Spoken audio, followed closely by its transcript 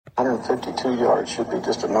152 yards. Should be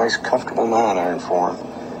just a nice, comfortable 9-iron for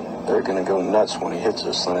him. They're going to go nuts when he hits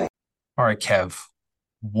this thing. All right, Kev,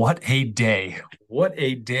 what a day. What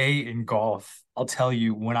a day in golf. I'll tell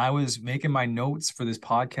you, when I was making my notes for this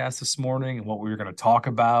podcast this morning and what we were going to talk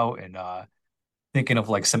about and thinking of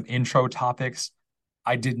like some intro topics,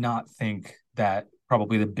 I did not think that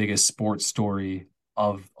probably the biggest sports story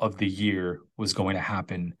of the year was going to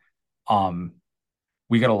happen. Um,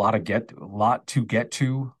 we got a lot to get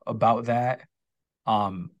to about that.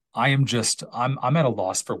 I'm at a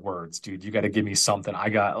loss for words, dude. You got to give me something.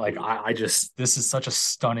 I just this is such a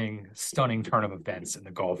stunning turn of events in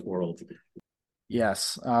the golf world.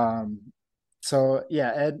 Yes. So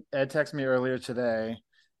yeah, Ed texted me earlier today,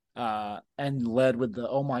 and led with the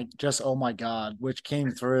oh my God, which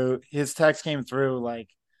came through. His text came through like,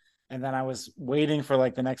 and then I was waiting for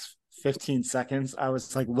like the next 15 seconds. I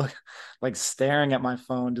was like staring at my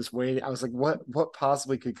phone, just waiting. I was like, what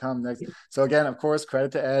possibly could come next? So again, of course,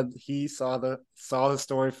 credit to Ed. He saw the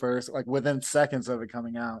story first, like within seconds of it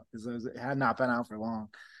coming out, because it had not been out for long.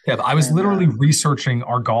 Yeah, I was And literally researching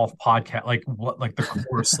our golf podcast, like what, like the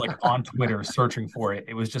course, like on Twitter, searching for it.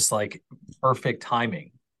 It was just like perfect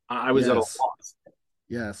timing. I was at a yes, loss.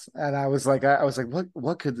 yes, and I was like,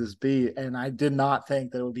 what could this be? And I did not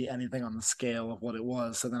think that it would be anything on the scale of what it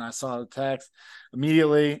was. So then I saw the text,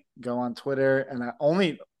 immediately go on Twitter, and I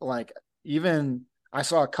only like even I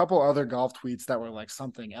saw a couple other golf tweets that were like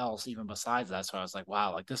something else even besides that. So I was like,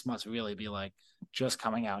 wow, like this must really be like just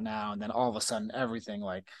coming out now. And then all of a sudden everything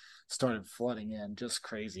like started flooding in, just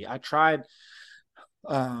crazy. I tried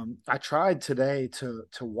today to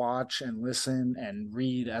watch and listen and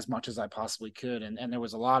read as much as I possibly could, and there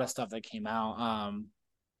was a lot of stuff that came out. A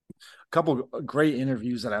couple great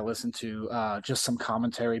interviews that I listened to, just some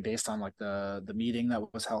commentary based on like the meeting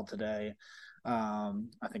that was held today.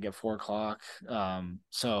 I think at 4 o'clock.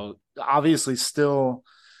 So obviously still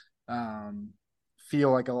um,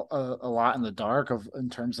 feel like a lot in the dark of in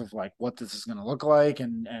terms of like what this is going to look like,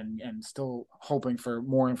 and still hoping for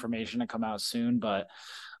more information to come out soon. But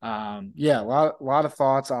yeah, a lot of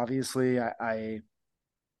thoughts. Obviously, I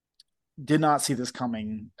did not see this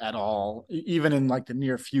coming at all, even in like the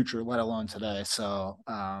near future, let alone today. So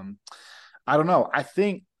I don't know. I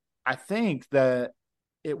think that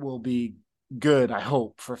it will be good. I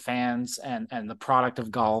hope for fans and the product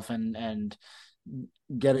of golf, and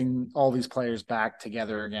getting all these players back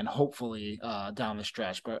together again, hopefully down the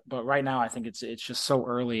stretch. But right now, I think it's just so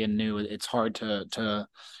early and new. It's hard to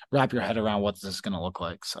wrap your head around what this is going to look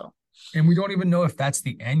like. So And we don't even know if that's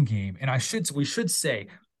the end game. And we should say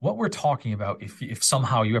what we're talking about, if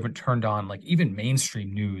somehow you haven't turned on like even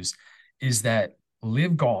mainstream news, is that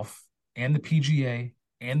Live Golf and the PGA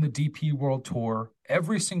and the DP World Tour,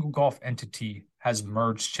 every single golf entity has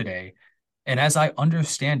merged today. And as I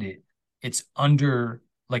understand it, it's under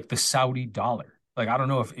like the Saudi dollar. Like I don't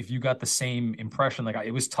know if you got the same impression. Like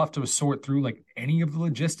it was tough to sort through like any of the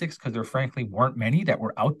logistics because there frankly weren't many that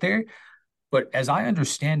were out there. But as I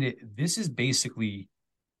understand it, this is basically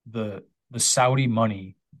the Saudi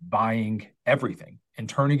money buying everything and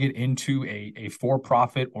turning it into a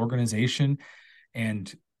for-profit organization.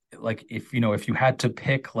 And like if you had to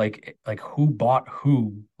pick like who bought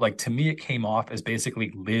who, like to me it came off as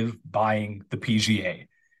basically Live buying the PGA.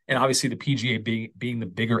 And obviously the PGA being the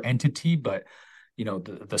bigger entity, but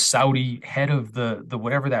the Saudi head of the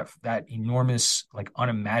whatever that enormous like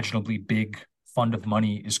unimaginably big fund of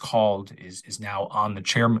money is called is now on the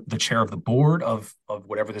chair of the board of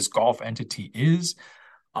whatever this golf entity is.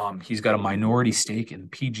 He's got a minority stake in the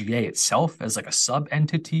PGA itself as like a sub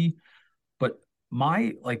entity. But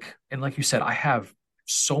my and like you said, I have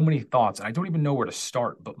so many thoughts and I don't even know where to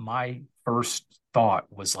start. But my first thought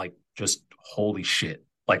was like just holy shit.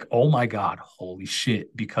 Like, oh my God, holy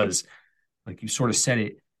shit. Because like you sort of said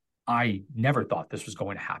it, I never thought this was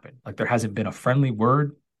going to happen. Like there hasn't been a friendly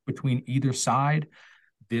word between either side.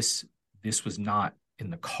 This was not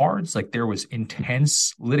in the cards. Like there was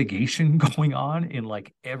intense litigation going on in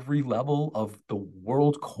like every level of the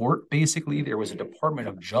world court. Basically, there was a Department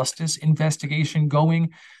of Justice investigation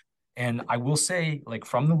going. And I will say, like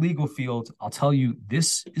from the legal field, I'll tell you,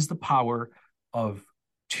 this is the power of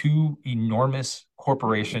two enormous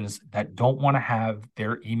corporations that don't want to have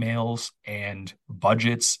their emails and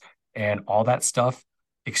budgets and all that stuff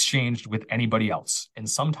exchanged with anybody else. And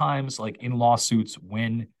sometimes, like in lawsuits,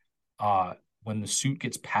 when the suit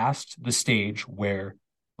gets past the stage where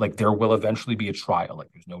like there will eventually be a trial,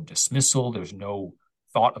 like there's no dismissal, there's no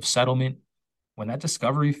thought of settlement. When that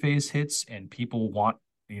discovery phase hits and people want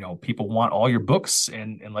all your books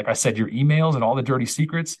and like I said, your emails and all the dirty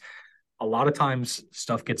secrets, a lot of times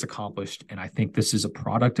stuff gets accomplished, and I think this is a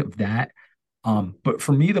product of that. But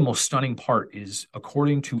for me, the most stunning part is,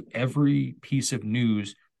 according to every piece of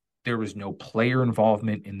news, there was no player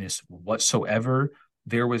involvement in this whatsoever.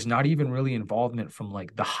 There was not even really involvement from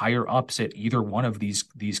like the higher ups at either one of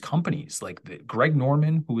these companies. Like Greg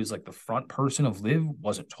Norman, who is like the front person of Live,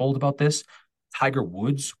 wasn't told about this. Tiger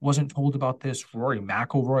Woods wasn't told about this. Rory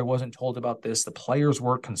McIlroy wasn't told about this. The players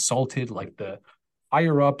were consulted, like the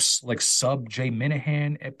higher ups, like sub Jay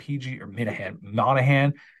Minahan at PG or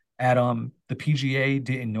Monahan at the PGA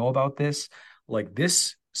didn't know about this. Like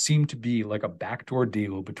this seemed to be like a backdoor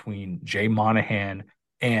deal between Jay Monahan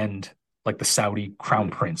and like the Saudi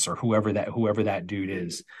crown prince or whoever that dude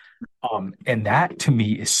is. And that to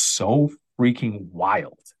me is so freaking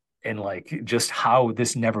wild. And like just how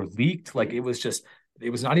this never leaked. Like it was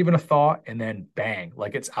not even a thought, and then bang,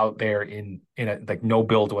 like it's out there in a like no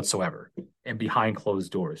build whatsoever and behind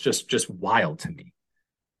closed doors. Just wild to me.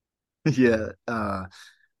 Yeah.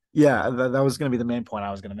 Yeah, that was going to be the main point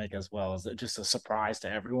I was going to make as well. Is that just a surprise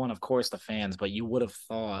to everyone, of course, the fans, but you would have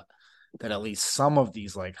thought that at least some of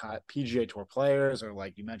these like PGA Tour players, or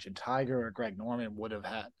like you mentioned, Tiger or Greg Norman, would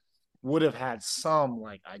have had some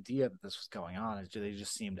like idea that this was going on. They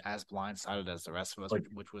just seemed as blindsided as the rest of us, Like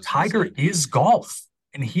which was Tiger insane. is golf,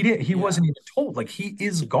 and he Yeah, wasn't even told. Like he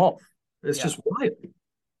is golf. It's yeah. just wild.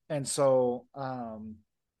 And so,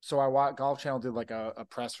 so I watched Golf Channel did like a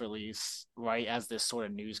press release right as this sort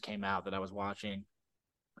of news came out that I was watching,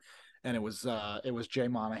 and it was Jay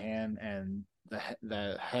Monahan and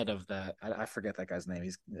the head of that, I forget that guy's name.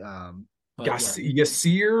 He's but yeah,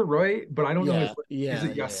 Yasir, right? But I don't know if yeah, is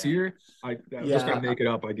it yeah, yeah, yeah. Yasir? I'm just Yeah, gonna make it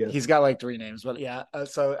up, I guess. he's got like three names, but yeah.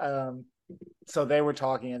 So they were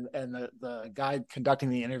talking, and the guy conducting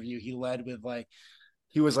the interview, he led with like,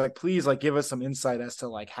 he was like, please like give us some insight as to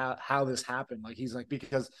like how this happened. Like he's like,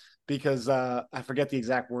 because I forget the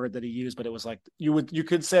exact word that he used, but it was like you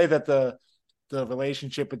could say that the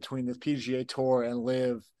relationship between the PGA Tour and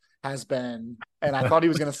Live has been, and I thought he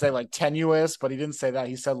was going to say like tenuous, but he didn't say that.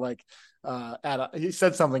 He said like he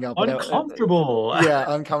said something else, but Uncomfortable. yeah,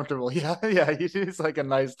 uncomfortable. Yeah, yeah, he's like a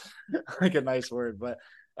nice word. But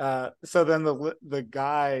so then the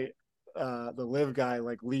guy, the Live guy,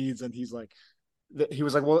 like leads, and he's like, he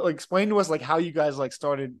was like, well, explain to us like how you guys like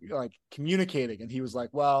started like communicating. And he was like,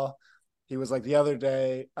 well, he was like, the other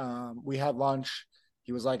day we had lunch.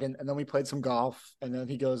 He was like, and then we played some golf, and then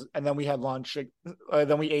he goes, and then we had lunch,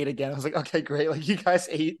 then we ate again. I was like, okay, great, like you guys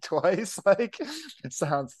ate twice, like it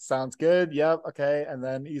sounds good, yep, okay. And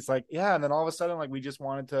then he's like, yeah, and then all of a sudden like we just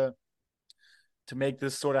wanted to make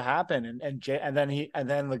this sort of happen. And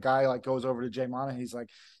then the guy like goes over to Jay Monahan. He's like,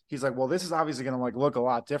 well, this is obviously going to like look a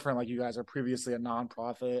lot different. Like you guys are previously a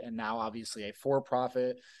nonprofit and now obviously a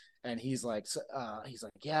for-profit. And he's like,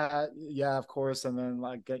 yeah, yeah, of course. And then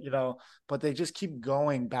like, but they just keep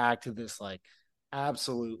going back to this like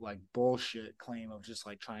absolute like bullshit claim of just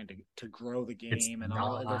like trying to grow the It's game, and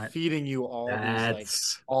all they're not. feeding you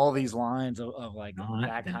That's all these lines of like not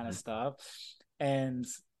that kind of that. stuff. And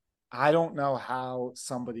I don't know how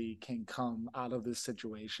somebody can come out of this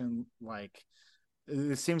situation. Like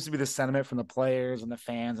it seems to be the sentiment from the players and the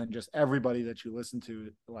fans and just everybody that you listen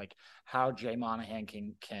to, like how Jay Monahan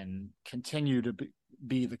can continue to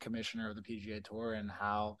be the commissioner of the PGA Tour, and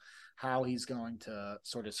how he's going to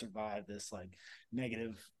sort of survive this like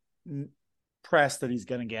negative press that he's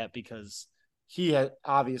going to get, because he had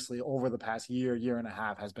obviously over the past year and a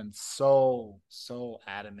half has been so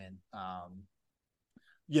adamant,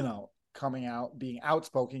 coming out, being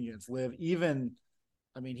outspoken against Live. Even,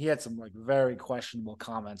 I mean, he had some like very questionable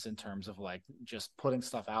comments in terms of like just putting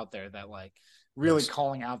stuff out there that like really Yes.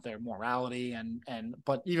 calling out their morality,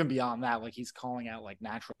 but even beyond that, like he's calling out like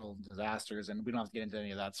natural disasters, and we don't have to get into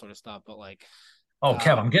any of that sort of stuff, but like, Oh,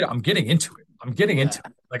 Kev, um, I'm getting into it. I'm getting yeah, into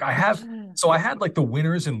it. Like I had like the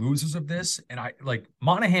winners and losers of this, and I like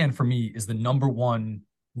Monahan for me is the number one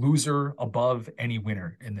loser above any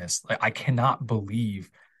winner in this. Like I cannot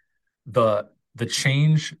believe the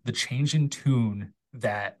change in tune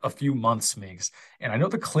that a few months makes. And I know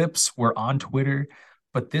the clips were on Twitter,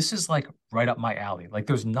 but this is like right up my alley. Like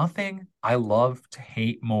there's nothing I love to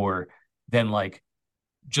hate more than like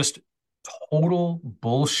just total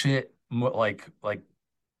bullshit, like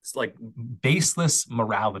it's like baseless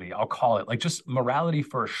morality. I'll call it like just morality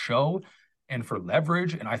for a show and for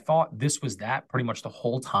leverage. And I thought this was that pretty much the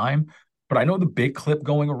whole time. But I know the big clip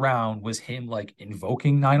going around was him like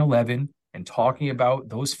invoking 9/11 and talking about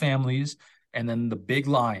those families. And then the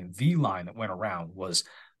line that went around was,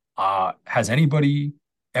 has anybody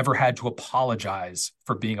ever had to apologize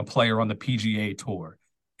for being a player on the PGA tour?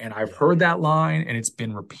 And I've heard that line and it's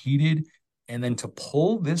been repeated. And then to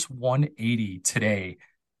pull this 180 today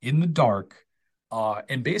in the dark,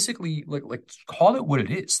 and basically like call it what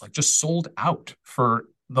it is, like just sold out for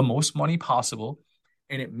the most money possible.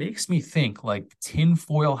 And it makes me think like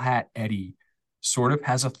tinfoil hat Eddie sort of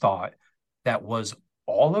has a thought that was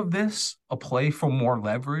all of this a play for more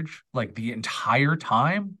leverage, like the entire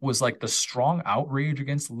time was like the strong outrage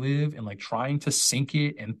against Liv and like trying to sink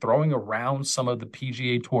it and throwing around some of the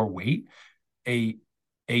PGA Tour weight, a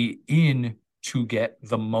in to get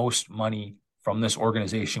the most money from this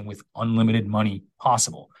organization with unlimited money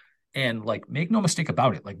possible. And like make no mistake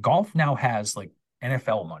about it, like golf now has like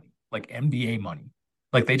NFL money, like NBA money.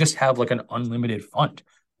 Like they just have like an unlimited fund,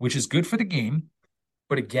 which is good for the game.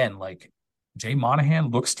 But again, like Jay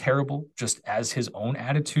Monahan looks terrible just as his own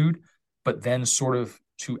attitude. But then, sort of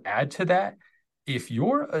to add to that, if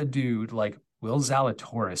you're a dude like Will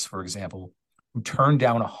Zalatoris, for example, who turned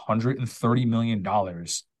down $130 million,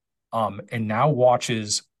 and now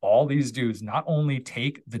watches all these dudes not only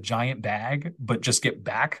take the giant bag, but just get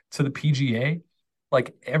back to the PGA,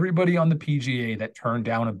 like everybody on the PGA that turned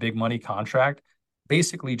down a big money contract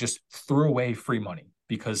basically just threw away free money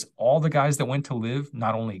because all the guys that went to Live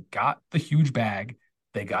not only got the huge bag,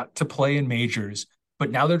 they got to play in majors, but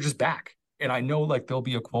now they're just back. And I know like there'll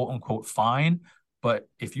be a quote unquote fine, but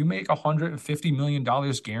if you make $150 million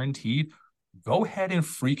guaranteed, go ahead and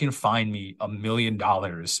freaking find me $1 million.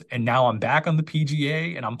 And now I'm back on the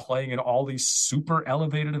PGA and I'm playing in all these super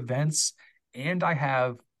elevated events. And I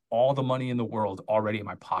have all the money in the world already in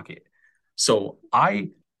my pocket. So I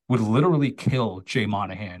would literally kill Jay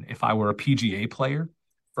Monahan if I were a PGA player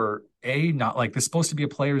for not like this is supposed to be a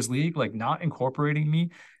players league, like not incorporating me.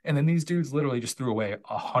 And then these dudes literally just threw away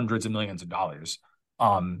hundreds of millions of dollars.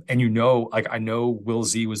 And like I know Will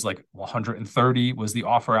Z was like 130 was the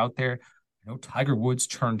offer out there. I know Tiger Woods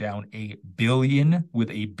turned down $1 billion with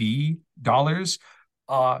a B dollars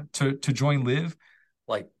to join Live.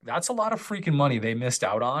 Like that's a lot of freaking money they missed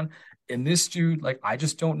out on. And this dude, like, I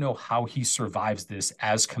just don't know how he survives this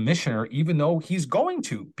as commissioner, even though he's going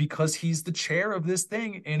to, because he's the chair of this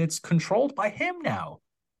thing and it's controlled by him now.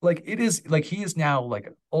 Like it is like he is now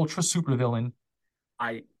like ultra super villain.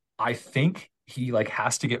 I think he like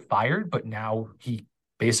has to get fired, but now he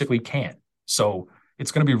basically can't. So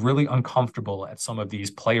it's going to be really uncomfortable at some of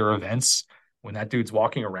these player events when that dude's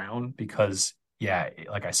walking around because yeah,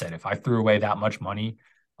 like I said, if I threw away that much money,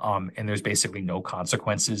 and there's basically no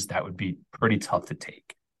consequences, that would be pretty tough to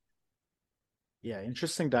take. Yeah,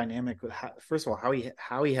 interesting dynamic with first of all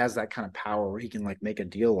how he has that kind of power where he can like make a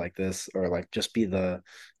deal like this or like just be the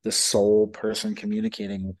sole person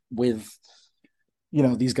communicating with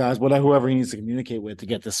these guys, whatever whoever he needs to communicate with to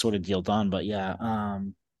get this sort of deal done. But yeah,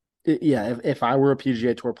 if I were a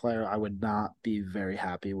PGA Tour player, I would not be very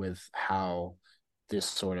happy with how this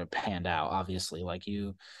sort of panned out. Obviously, like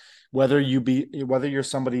whether you're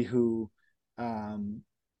somebody who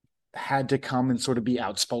had to come and sort of be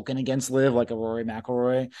outspoken against Liv like a Rory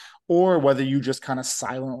McIlroy, or whether you just kind of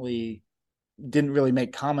silently didn't really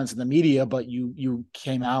make comments in the media, but you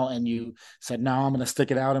came out and you said, no, I'm going to stick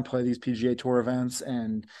it out and play these PGA Tour events,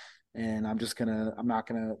 and I'm not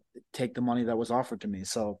gonna take the money that was offered to me.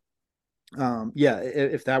 So yeah,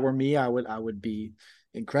 if that were me, I would be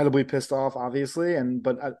incredibly pissed off, obviously,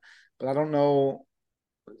 but I don't know.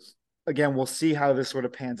 Again, we'll see how this sort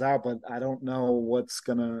of pans out, but I don't know what's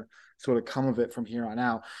gonna sort of come of it from here on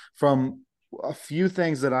out. From a few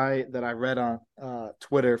things that I read on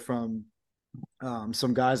Twitter from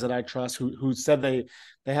some guys that I trust who said they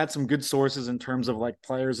had some good sources in terms of like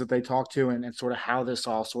players that they talked to and sort of how this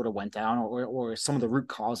all sort of went down or some of the root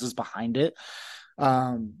causes behind it.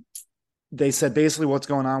 They said basically what's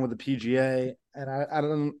going on with the PGA, and I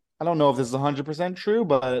don't know if this is 100% true,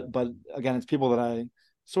 but again, it's people that I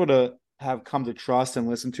sort of have come to trust and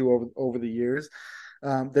listen to over the years.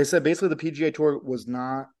 They said basically the PGA Tour was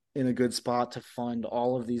not in a good spot to fund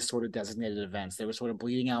all of these sort of designated events. They were sort of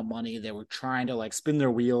bleeding out money. They were trying to like spin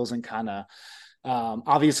their wheels and kind of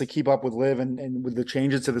obviously keep up with Liv and with the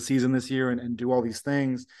changes to the season this year and do all these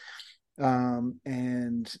things.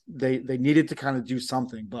 And they needed to kind of do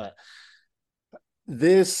something, but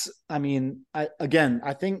this, I mean, I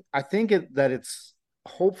think that it's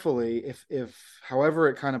hopefully if however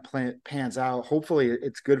it kind of pans out, hopefully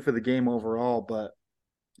it's good for the game overall. But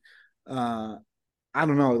I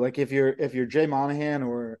don't know, like if you're Jay Monahan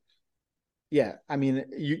or yeah, I mean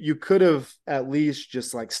you could have at least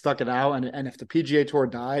just like stuck it out and if the PGA Tour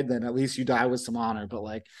died, then at least you die with some honor. But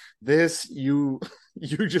like this, you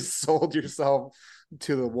just sold yourself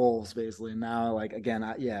to the wolves basically. And now like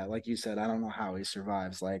again, yeah, like you said, I don't know how he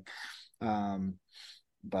survives. Like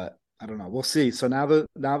but I don't know. We'll see. So now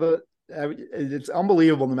the it's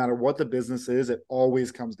unbelievable. No matter what the business is, it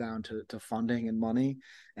always comes down to funding and money,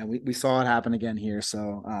 and we saw it happen again here.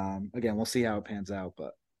 So again, we'll see how it pans out.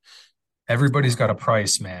 But Everybody's got a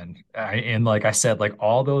price, man. And like I said, like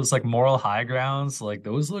all those like moral high grounds, like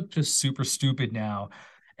those look just super stupid now.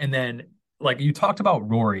 And then like you talked about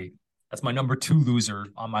Rory, that's my number two loser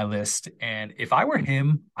on my list. And if I were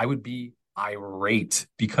him, I would be irate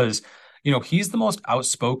because he's the most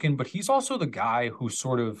outspoken, but he's also the guy who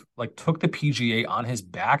sort of like took the PGA on his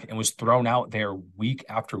back and was thrown out there week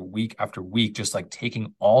after week after week, just like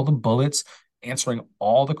taking all the bullets, answering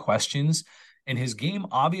all the questions, and his game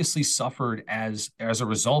obviously suffered as a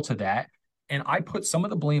result of that. And I put some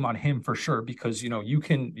of the blame on him for sure because you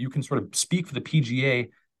can sort of speak for the PGA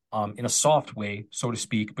in a soft way, so to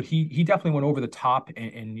speak, but he definitely went over the top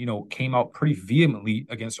and came out pretty vehemently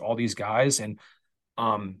against all these guys, and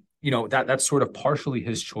that's sort of partially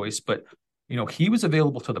his choice, but he was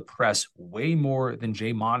available to the press way more than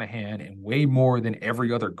Jay Monahan and way more than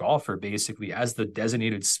every other golfer, basically, as the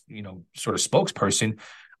designated, sort of spokesperson.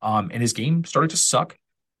 And his game started to suck.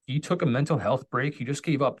 He took a mental health break. He just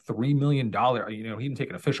gave up $3 million. He didn't take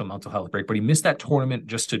an official mental health break, but he missed that tournament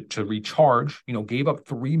just to recharge. Gave up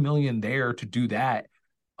 $3 million there to do that,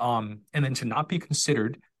 and then to not be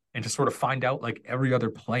considered and to sort of find out like every other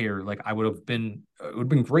player. Like I would have been, it would have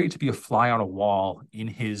been great to be a fly on a wall in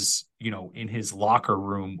his locker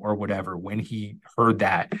room or whatever when he heard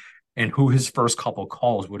that, and who his first couple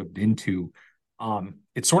calls would have been to.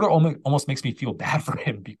 It sort of almost makes me feel bad for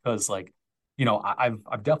him because like,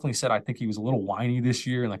 I've definitely said I think he was a little whiny this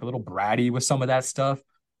year and like a little bratty with some of that stuff.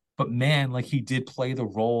 But man, like he did play the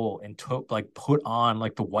role and took like put on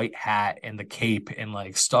like the white hat and the cape and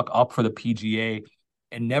like stuck up for the PGA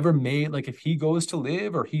and never made like if he goes to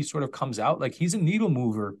live or he sort of comes out, like he's a needle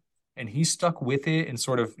mover and he stuck with it and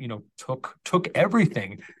sort of, took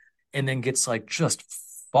everything and then gets like just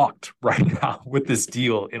fucked right now with this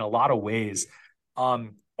deal in a lot of ways.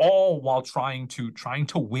 All while trying to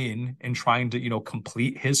win and trying to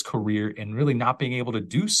complete his career and really not being able to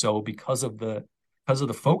do so because of the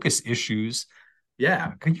focus issues.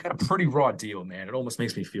 Yeah, you got a pretty raw deal, man. It almost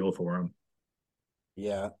makes me feel for him.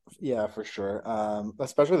 yeah, yeah, for sure.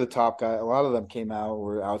 Especially the top guy. A lot of them came out,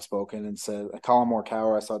 were outspoken, and said, Colin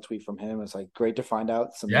Morikawa, I saw a tweet from him. It's like great to find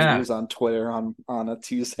out some Yeah, news on Twitter on a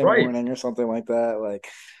Tuesday right. morning or something like that. Like,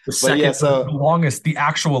 The but yeah, second, the so longest, the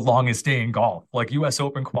actual longest day in golf. Like U.S.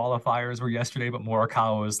 Open qualifiers were yesterday, but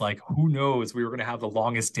Morikawa was like, who knows? We were going to have the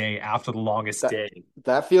longest day after the longest that day.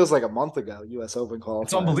 that feels like a month ago. U.S. Open It's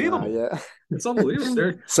qualifiers now. unbelievable. Yeah. It's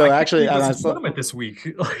unbelievable. So I can't actually, believe and there's I a saw. tournament this week.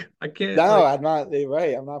 Like, I can't. No, Like, I'm not. You're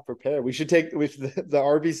right. I'm not prepared. We should take. The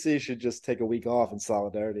RBC should just take a week off in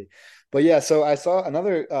solidarity. But yeah, so I saw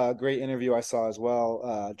another great interview I saw as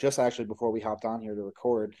well. Just actually before we hopped on here to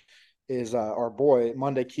record, is our boy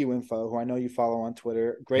Monday Q Info, who I know you follow on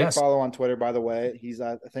Twitter. Great yes, follow on Twitter, by the way. He's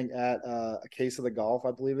I think at a case of the golf,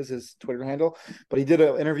 I believe is his Twitter handle. But he did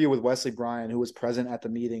an interview with Wesley Bryan, who was present at the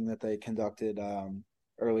meeting that they conducted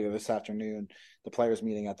earlier this afternoon, the players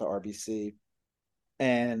meeting at the RBC,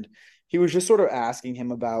 and he was just sort of asking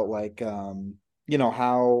him about like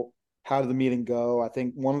how did the meeting go. I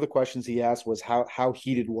think one of the questions he asked was how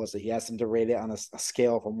heated was it. He asked him to rate it on a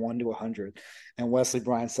scale from 1 to 100, and Wesley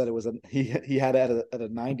Bryan said it was he had it at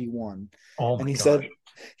a 91. oh And my gosh.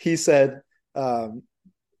 he said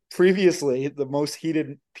previously the most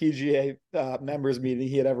heated PGA members meeting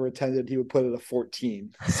he had ever attended, he would put it a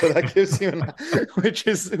 14. So that gives you which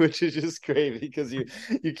is just great because you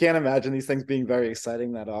can't imagine these things being very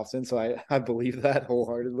exciting that often. So I believe that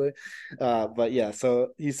wholeheartedly. But yeah, so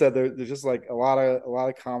he said there's just like a lot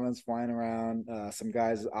of comments flying around. Some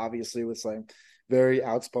guys obviously with like very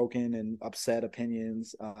outspoken and upset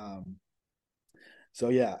opinions. So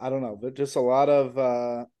yeah, I don't know, but just a lot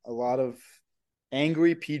of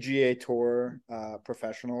angry PGA Tour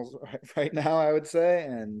professionals right now, I would say.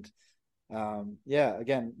 And yeah,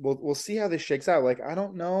 again, we'll see how this shakes out. Like, I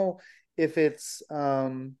don't know if it's I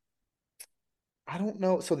don't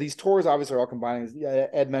know. So these tours obviously are all combining. Yeah,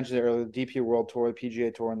 Ed mentioned it earlier: the DP World Tour, the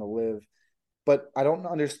PGA Tour, and the Live. But I don't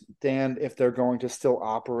understand if they're going to still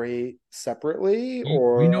operate separately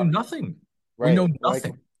We know or nothing. We know right. Like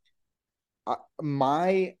nothing.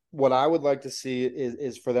 my what I would like to see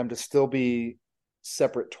is for them to still be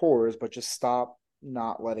separate tours, but just stop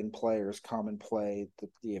not letting players come and play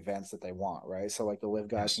the events that they want, right? So like the Live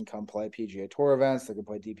guys Yes. can come play PGA Tour events, they can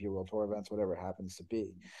play DP World Tour events, whatever it happens to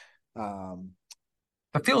be. Um,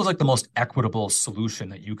 That feels like the most equitable solution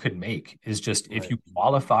that you could make is just if right, you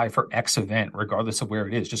qualify for X event, regardless of where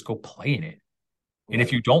it is, just go play in it. And if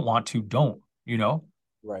right. you don't want to, don't, you know?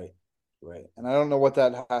 Right. Right. And I don't know what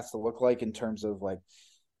that has to look like in terms of like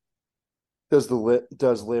does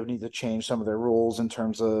Live need to change some of their rules in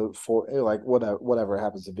terms of for like whatever it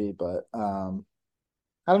happens to be, but I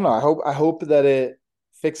don't know. I hope that it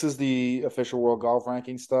fixes the official world golf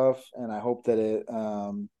ranking stuff, and I hope that it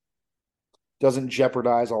doesn't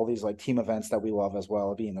jeopardize all these like team events that we love as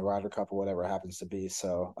well, being the Ryder Cup or whatever it happens to be.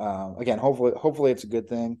 So again, hopefully it's a good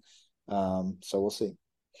thing. So we'll see.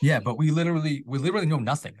 Yeah, but we literally know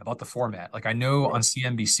nothing about the format. Like I know Right. on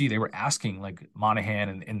CNBC they were asking like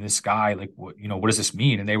Monahan and this guy like what does this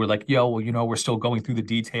mean? And they were like, yo, well, we're still going through the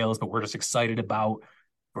details, but we're just excited about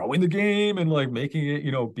growing the game and like making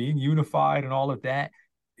it, being unified and all of that.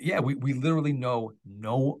 Yeah, we literally know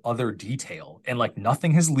no other detail and like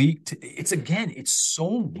nothing has leaked. It's so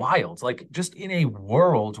wild. Like just in a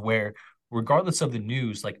world where regardless of the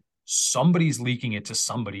news, like somebody's leaking it to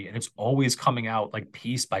somebody and it's always coming out like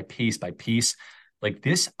piece by piece by piece. Like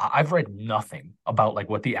this, I've read nothing about like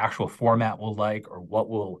what the actual format will like or what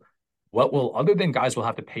will other than guys will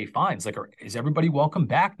have to pay fines. Like, is everybody welcome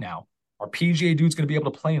back now? Are PGA dudes going to be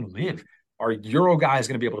able to play and live? Are Euro guys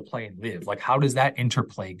going to be able to play and live? Like, how does that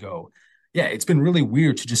interplay go? Yeah, it's been really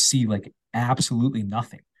weird to just see like absolutely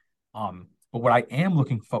nothing. But what I am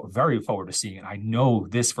very forward to seeing, and I know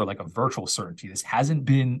this for like a virtual certainty, this hasn't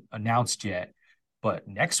been announced yet, but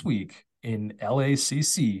next week in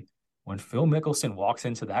LACC, when Phil Mickelson walks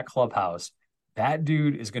into that clubhouse, that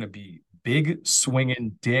dude is going to be big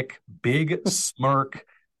swinging dick, big smirk,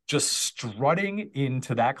 just strutting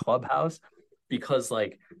into that clubhouse because,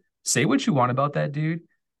 like, say what you want about that dude.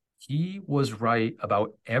 He was right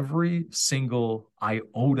about every single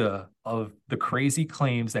iota of the crazy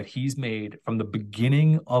claims that he's made from the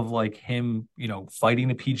beginning of like him, fighting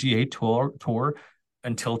the PGA tour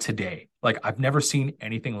until today. Like I've never seen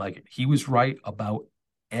anything like it. He was right about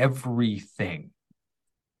everything.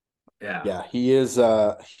 Yeah. Yeah, he is.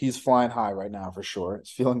 He's flying high right now for sure.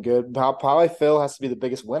 It's feeling good. Probably Phil has to be the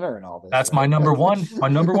biggest winner in all this, That's my right? number one, my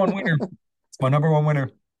number one winner. It's my number one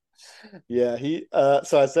winner. Yeah, he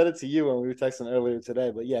so I said it to you when we were texting earlier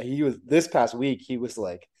today, but yeah, he was this past week, he was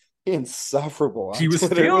like insufferable He on was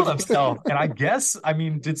Twitter. It feeling was himself. And I guess, I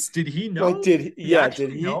mean, did he like know? Did he did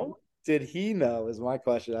actually he know? did he know is my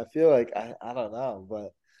question. I feel like I don't know,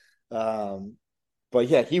 but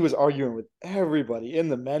yeah, he was arguing with everybody in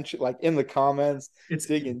the mention, like in the comments, It's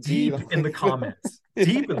digging deep. deep I'm in the like, comments.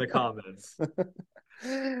 Deep in the comments.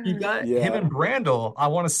 You got him yeah, and Brandel. I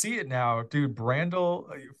want to see it now, dude. Brandel,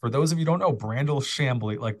 for those of you who don't know, Brandel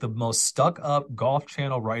Chambly, like the most stuck up Golf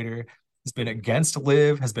Channel writer, has been against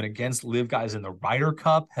Liv, has been against Liv guys in the Ryder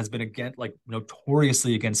Cup, has been against like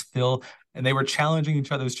notoriously against Phil. And they were challenging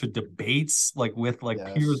each other to debates like with like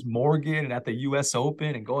yes. Piers Morgan and at the US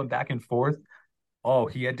Open and going back and forth. Oh,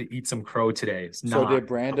 he had to eat some crow today. It's So not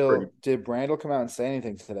pretty. Did Brandel come out and say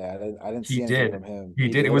anything today? I didn't He see anything did. from him. He He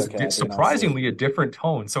did. It did. was Okay, I did not see. surprisingly a different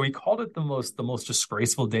tone. So he called it the most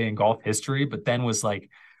disgraceful day in golf history, but then was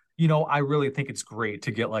like, I really think it's great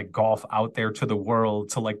to get like golf out there to the world,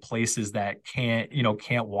 to like places that can't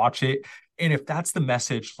watch it. And if that's the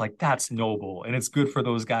message, like that's noble and it's good for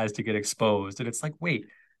those guys to get exposed. And it's like, wait,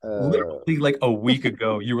 Uh, literally like a week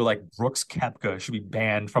ago, you were like Brooks Koepka should be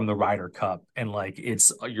banned from the Ryder Cup, and like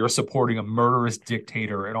it's you're supporting a murderous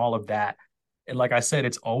dictator and all of that. And like I said,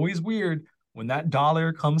 it's always weird when that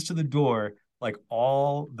dollar comes to the door, like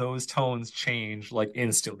all those tones change like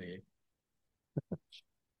instantly.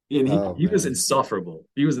 And he, oh he was man, insufferable.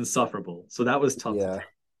 He was insufferable. So that was tough to yeah, take.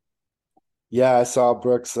 yeah. I saw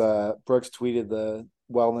Brooks. Brooks tweeted the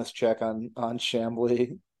wellness check on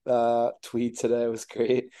Chambly tweet today. It was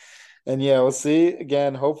great. And yeah, we'll see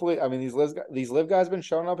again. Hopefully, I mean these live guys been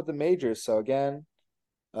showing up at the majors. So again,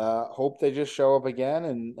 hope they just show up again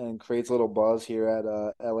and creates a little buzz here at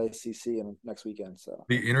LACC in next weekend. So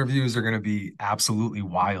The interviews are going to be absolutely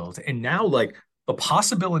wild. And now, like, the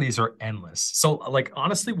possibilities are endless. So, like,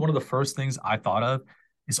 honestly, one of the first things I thought of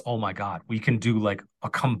is, oh my God, we can do like a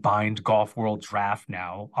combined golf world draft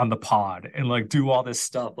now on the pod and like do all this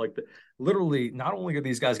stuff. Like, literally, not only are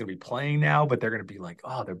these guys going to be playing now, but they're going to be like,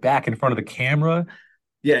 oh, they're back in front of the camera.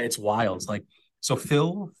 Yeah, it's wild. It's like, so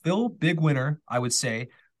Phil, big winner, I would say.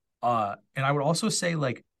 And I would also say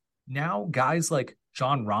like now guys like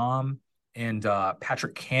John Rahm and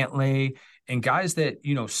Patrick Cantlay and guys that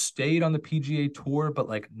stayed on the PGA tour but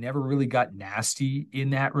like never really got nasty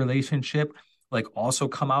in that relationship, like also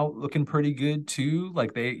come out looking pretty good too.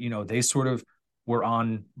 Like they sort of were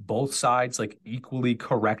on both sides like equally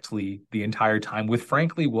correctly the entire time with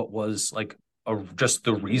frankly what was like just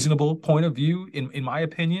the reasonable point of view in my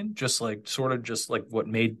opinion, just like sort of just like what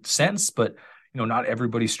made sense, but not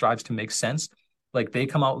everybody strives to make sense. Like they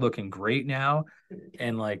come out looking great now,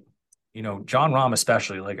 and like Jon Rahm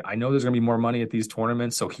especially. Like I know there's gonna be more money at these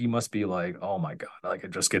tournaments, so he must be like, oh my god, like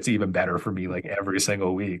it just gets even better for me like every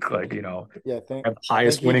single week. Like Yeah, I have the I think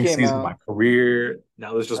highest he winning came season of my out. career.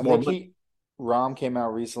 Now there's just I more think money. he Rom came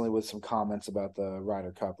out recently with some comments about the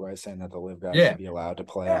Ryder Cup, right? Saying that the live guys Yeah, should be allowed to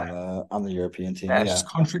play yeah. on the European team. Yeah, it's Yeah.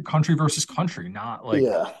 just country versus country, not like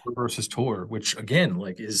Yeah. tour versus tour, which again,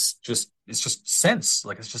 like is just it's just sense.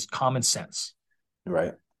 Like it's just common sense.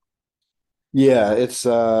 Right. Yeah, it's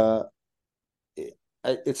so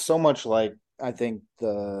much like I think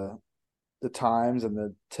the times and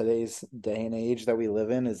the today's day and age that we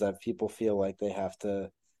live in is that people feel like they have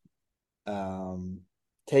to um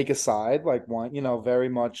take a side, like one, very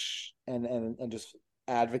much, and just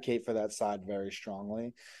advocate for that side very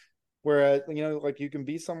strongly. Whereas, like you can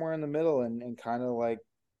be somewhere in the middle and kind of like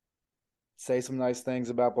say some nice things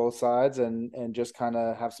about both sides and just kind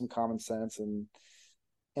of have some common sense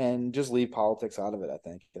and just leave politics out of it, I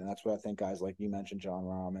think. And that's what I think guys like you mentioned, Jon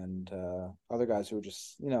Rahm, and other guys who are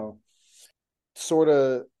just, sort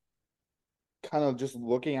of kind of just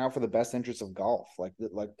looking out for the best interests of golf, like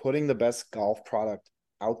putting the best golf product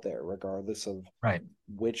out there, regardless of Right.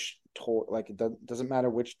 which tour. Like it doesn't matter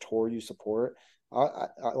which tour you support. I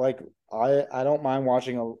don't mind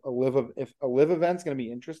watching a live. If a live event's going to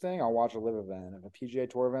be interesting, I'll watch a live event. If a PGA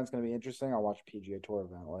Tour event's going to be interesting, I'll watch a PGA Tour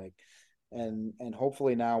event. Like, and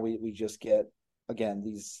hopefully now we just get again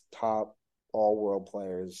these top all world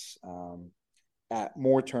players at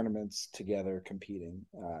more tournaments together competing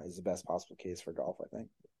is the best possible case for golf, I think.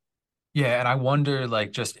 Yeah, and I wonder,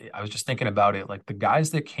 like, I was just thinking about it, like the guys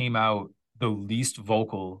that came out the least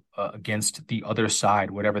vocal against the other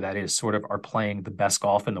side, whatever that is, sort of are playing the best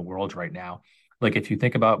golf in the world right now. Like, if you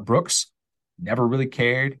think about Brooks, never really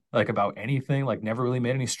cared like about anything, like never really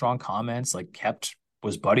made any strong comments, like kept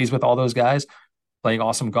was buddies with all those guys, playing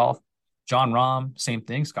awesome golf. Jon Rahm, same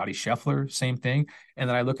thing. Scotty Scheffler, same thing. And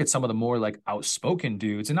then I look at some of the more like outspoken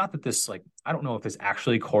dudes, and not that this like I don't know if this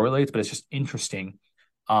actually correlates, but it's just interesting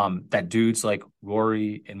that dudes like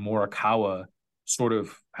Rory and Morikawa sort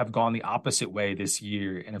of have gone the opposite way this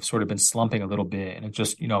year and have sort of been slumping a little bit. And it's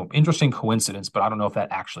just, interesting coincidence, but I don't know if that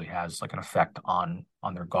actually has like an effect on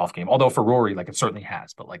their golf game. Although for Rory, like it certainly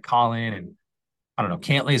has. But like Colin and I don't know,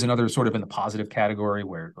 Cantlay is another sort of in the positive category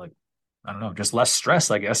where like I don't know, just less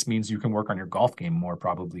stress, I guess, means you can work on your golf game more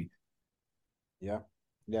probably. Yeah.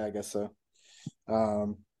 Yeah, I guess so.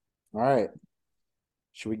 All right.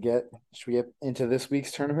 Should we get into this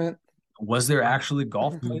week's tournament? Was there actually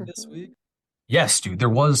golf played this week? Yes, dude. There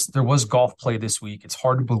was golf play this week. It's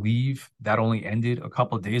hard to believe that only ended a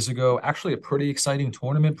couple of days ago. Actually, a pretty exciting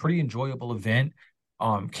tournament, pretty enjoyable event.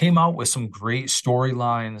 Came out with some great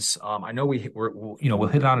storylines. I know we'll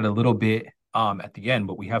hit on it a little bit at the end,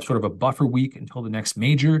 but we have sort of a buffer week until the next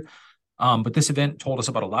major. But this event told us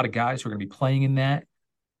about a lot of guys who are going to be playing in that.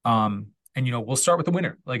 And we'll start with the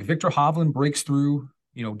winner. Like Victor Hovland breaks through,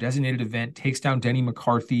 designated event, takes down Denny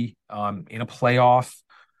McCarthy in a playoff.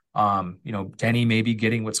 Denny maybe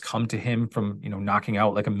getting what's come to him from, knocking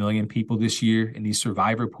out like a million people this year in these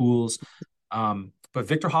survivor pools. But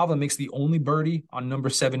Victor Hovland makes the only birdie on number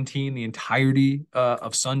 17 the entirety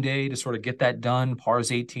of Sunday to sort of get that done.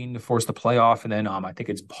 Par's 18 to force the playoff. And then I think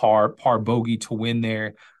it's par bogey to win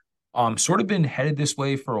there. Sort of been headed this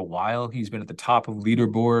way for a while. He's been at the top of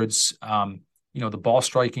leaderboards. The ball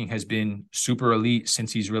striking has been super elite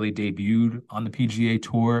since he's really debuted on the PGA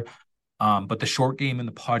Tour. But the short game and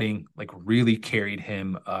the putting like really carried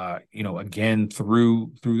him, again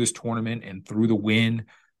through this tournament and through the win.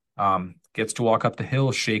 Gets to walk up the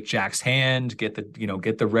hill, shake Jack's hand, get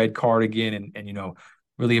the red card again, and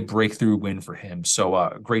really a breakthrough win for him.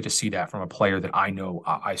 So great to see that from a player that I know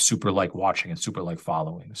I super like watching and super like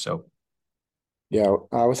following. So Yeah,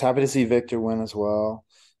 I was happy to see Victor win as well.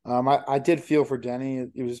 I did feel for Denny.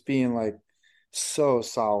 It was being like so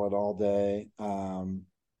solid all day.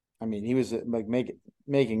 I mean, he was like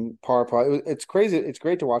making par putt. It's crazy. It's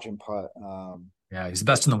great to watch him putt. yeah, he's the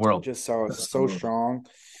best in the world. Just so strong.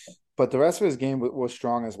 But the rest of his game was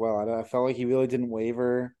strong as well. I felt like he really didn't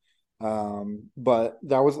waver. But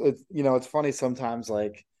that was it's funny sometimes,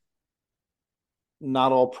 like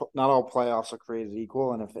not all playoffs are created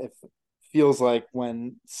equal, and if it feels like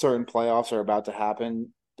when certain playoffs are about to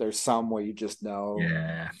happen, there's some where you just know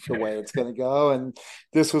Yeah. the way it's going to go, and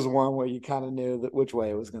this was one where you kind of knew that which way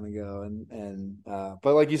it was going to go,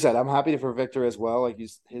 but like you said, I'm happy for Victor as well. Like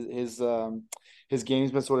his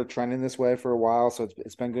game's been sort of trending this way for a while, so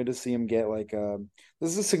it's been good to see him get like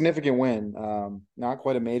this is a significant win. Not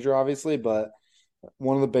quite a major, obviously, but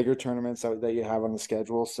one of the bigger tournaments that you have on the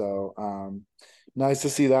schedule. So nice to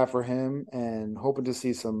see that for him, and hoping to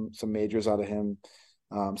see some majors out of him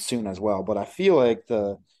soon as well. But I feel like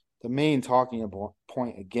the main talking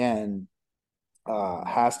point again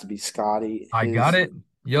has to be Scotty. I got it.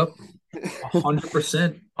 Yep.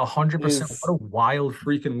 100%. 100%. What His a wild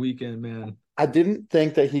freaking weekend, man. I didn't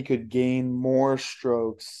think that he could gain more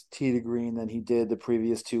strokes tee to green than he did the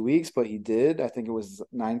previous 2 weeks, but he did. I think it was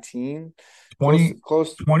 19, 20,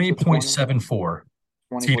 close to 20, 20.74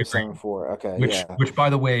 tee to green, 20.74. Okay, which yeah. which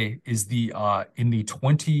by the way is the in the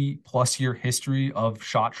 20 plus year history of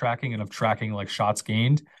shot tracking and of tracking like shots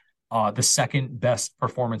gained, the second best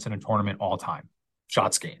performance in a tournament all time.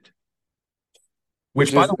 Shots gained. Which,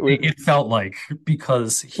 Which by is the way, it felt like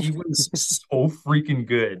because he was so freaking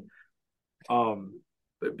good.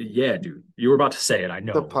 But yeah, dude, you were about to say it. I the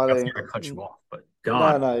know. That's putting. gonna cut you off, but No,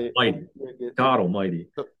 God no, Almighty, the, God Almighty.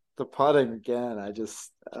 the putting again. I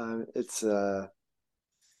just it's dead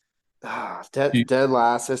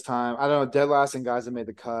last this time. I don't know, dead last and guys that made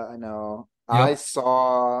the cut. I know. I Yep,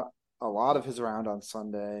 saw a lot of his round on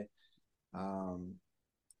Sunday. Um,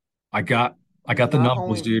 I got I got the not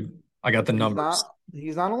numbers, only dude. I got the he's numbers. not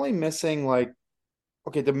he's not only missing like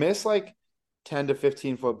okay, to miss like 10 to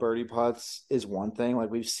 15 foot birdie putts is one thing.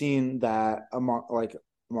 Like we've seen that among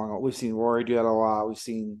we've seen Rory do that a lot. We've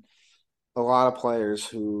seen a lot of players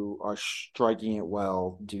who are striking it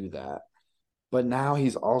well do that. But now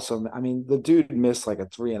he's also, I mean, the dude missed like a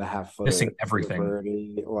 3.5 footer Missing for everything.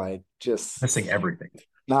 birdie, like just Missing everything.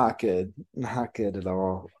 not good, not good at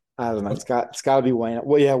all. I don't know. It's got to be Wayne.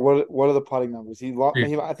 Well, yeah. What are the putting numbers? He lost.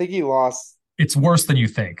 Dude, I think he lost. it's worse than you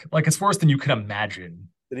think. Like it's worse than you could imagine.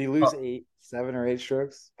 Did he Uh, lose 7 or 8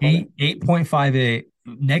 strokes eight putting? 8.58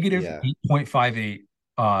 negative Yeah,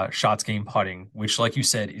 8.58 shots game putting, which, like you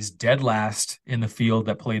said, is dead last in the field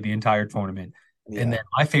that played the entire tournament. And then yeah.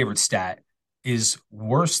 my favorite stat is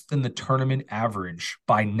worse than the tournament average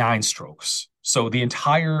by 9 strokes. So the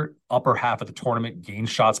entire upper half of the tournament gained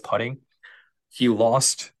shots putting. He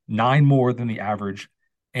lost 9 more than the average.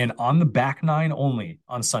 And on the back nine only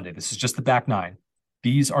on Sunday, this is just the back nine.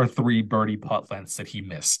 These are 3 birdie putt lengths that he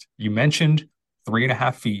missed. You mentioned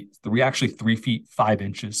 3.5 feet, actually 3 feet 5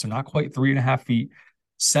 inches, so not quite 3.5 feet,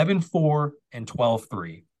 7-4 and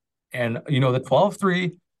 12-3. And the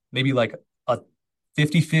 12-3, maybe like a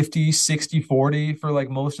 50-50, 60-40 for like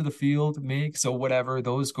most of the field make. So whatever,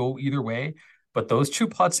 those go either way. But those two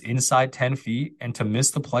putts inside 10 feet and to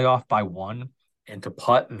miss the playoff by one and to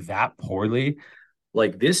putt that poorly,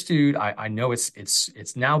 like this dude, I know it's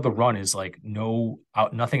now the run is like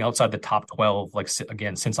nothing outside the top 12, like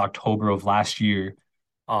again since October of last year,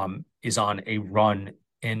 is on a run.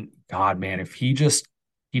 And God, man, if he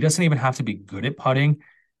doesn't even have to be good at putting,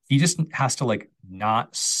 he just has to like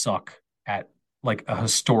not suck at like a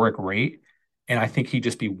historic rate. And I think he'd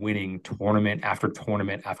just be winning tournament after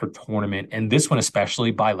tournament after tournament, and this one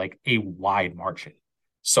especially by like a wide margin.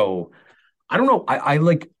 So I don't know.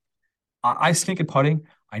 I stink at putting.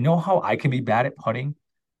 I know how I can be bad at putting.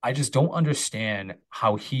 I just don't understand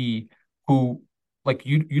how who, like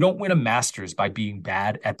you don't win a Masters by being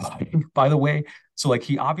bad at putting, by the way. So like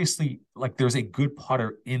he obviously like there's a good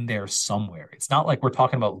putter in there somewhere. It's not like we're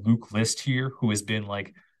talking about Luke List here, who has been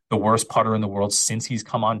like the worst putter in the world since he's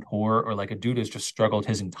come on tour, or like a dude has just struggled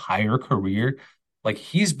his entire career. Like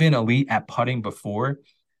he's been elite at putting before.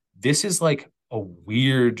 This is like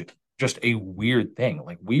just a weird thing.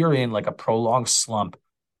 Like we are in like a prolonged slump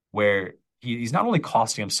where he's not only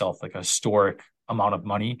costing himself like a historic amount of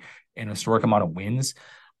money and a historic amount of wins,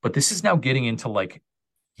 but this is now getting into like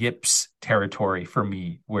yips territory for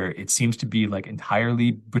me, where it seems to be like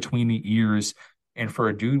entirely between the ears. And for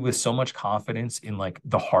a dude with so much confidence in like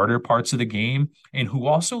the harder parts of the game, and who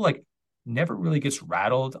also like never really gets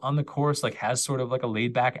rattled on the course, like has sort of like a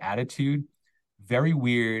laid back attitude, very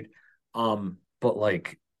weird. But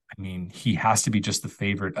like, I mean, he has to be just the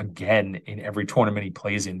favorite again in every tournament he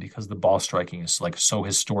plays in because the ball striking is like so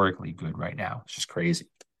historically good right now. It's just crazy.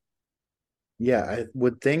 Yeah, I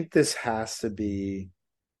would think this has to be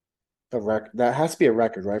a record. That has to be a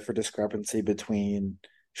record, right, for discrepancy between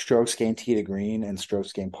strokes gained tee to green and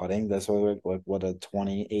strokes gained putting. That's like what a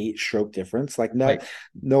 28 stroke difference. Like Like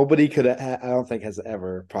nobody could. I don't think has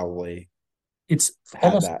ever probably it's had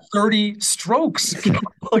almost that. 30 strokes.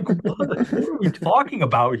 Like what are we talking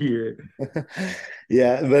about here?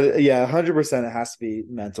 Yeah, but yeah, 100% it has to be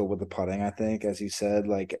mental with the putting, I think, as you said,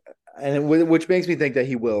 like, which makes me think that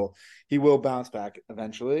he will bounce back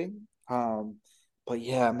eventually. Um, but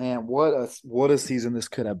yeah, man, what a season this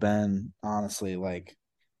could have been, honestly. Like,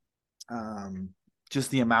 um, just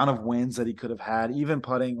the amount of wins that he could have had, even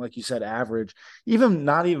putting, like you said, average, even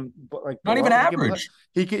not even like Not even below, he can put, average.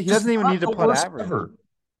 he Just doesn't even not need to the put worst average. ever.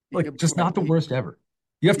 He Like, could just not the worst ever.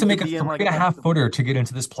 You have he to could make a be in three like and a half the footer to get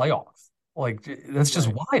into this playoff. Like, that's just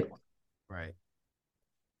Right. wild. Right.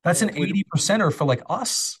 That's an if we 80%er for like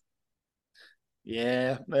us.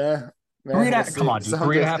 yeah, we'll Come see. on, dude. Some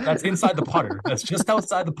Three and a days. half. That's inside the putter. That's just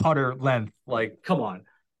outside the putter length. Like, come on.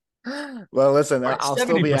 Well, listen, All right, I'll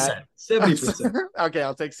still be at 70%. 70%. okay,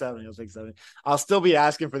 I'll take 70. I'll take 70. I'll still be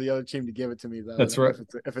asking for the other team to give it to me though, That's right.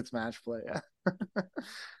 if it's match play.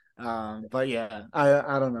 Yeah. But yeah,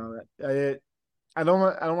 I don't know. I don't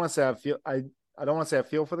want to say I don't want to say I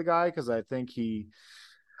feel for the guy because I think he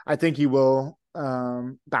will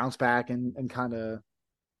bounce back and kind of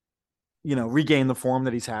regain the form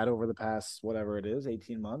that he's had over the past whatever it is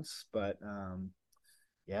 18 months. But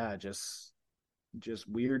yeah, just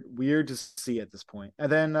weird to see at this point.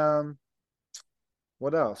 And then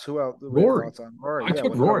what else? Who else do we have Rory. thoughts on? Rory. I Yeah,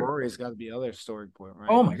 took without Rory. Rory, has got to be other story point, right?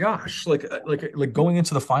 Oh my gosh. Like going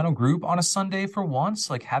into the final group on a Sunday for once,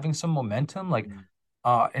 like having some momentum,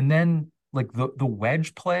 and then like the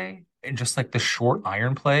wedge play and just like the short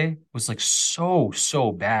iron play was like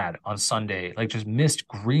so bad on Sunday. Like just missed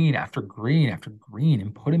green after green after green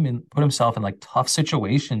and put himself in like tough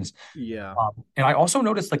situations. Yeah. And I also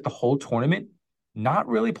noticed like the whole tournament not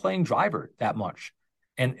really playing driver that much.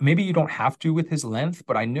 And maybe you don't have to with his length,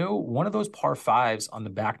 but I know one of those par fives on the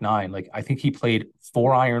back nine, like I think he played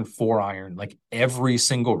 4 iron, like every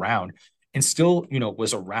single round and still,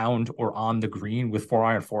 was around or on the green with 4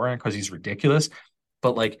 iron, 4 iron because he's ridiculous.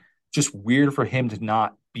 But like just weird for him to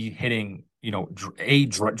not be hitting,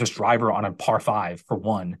 just driver on a par five for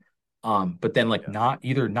one. But then like not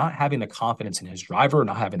having the confidence in his driver,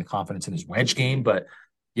 not having the confidence in his wedge game, but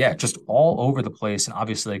yeah, just all over the place and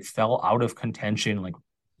obviously like fell out of contention like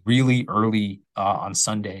really early on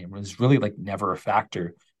Sunday and was really like never a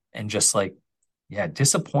factor and just like yeah,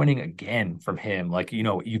 disappointing again from him. Like,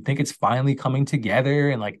 you think it's finally coming together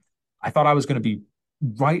and like I thought I was going to be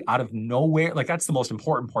right out of nowhere. Like that's the most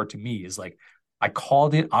important part to me is like I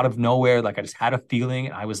called it out of nowhere. Like I just had a feeling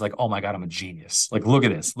and I was like, oh my God, I'm a genius. Like look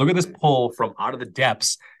at this. Look at this pull from out of the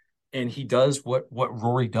depths and he does what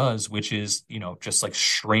Rory does, which is just like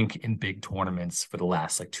shrink in big tournaments for the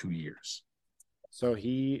last like 2 years. So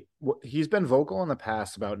he's been vocal in the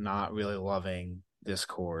past about not really loving this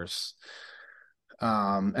course,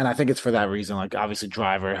 and I think it's for that reason. Like obviously,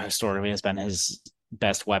 driver historically has been his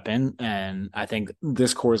best weapon, and I think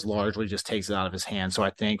this course largely just takes it out of his hands. So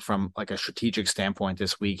I think from like a strategic standpoint,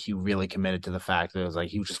 this week he really committed to the fact that it was like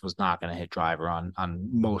he just was not going to hit driver on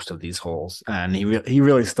most of these holes, and he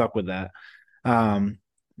really stuck with that.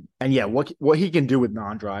 And yeah, what he can do with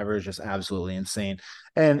non-driver is just absolutely insane.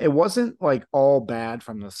 And it wasn't like all bad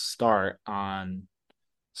from the start on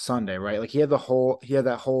Sunday, right? Like he had that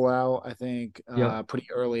hole out, I think, Yeah. pretty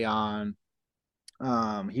early on.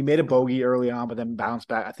 He made a bogey early on, but then bounced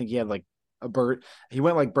back. I think he had like he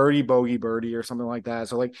went like birdie, bogey, birdie, or something like that.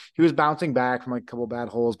 So like he was bouncing back from like a couple bad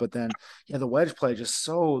holes, but then yeah, the wedge play just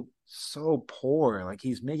so poor. Like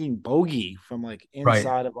he's making bogey from like Right.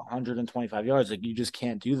 inside of 125 yards. Like you just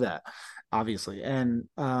can't do that, obviously. And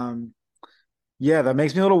yeah, that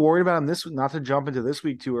makes me a little worried about him this. Not to jump into this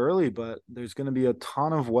week too early, but there's going to be a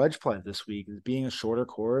ton of wedge play this week. It's being a shorter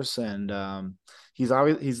course, and he's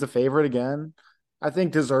the favorite again. I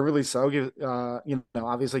think deservedly so.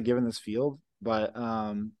 Obviously given this field, but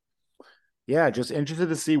yeah, just interested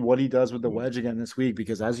to see what he does with the wedge again this week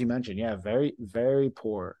because, as you mentioned, yeah, very very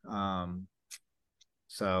poor.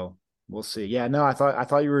 So we'll see. Yeah, no, I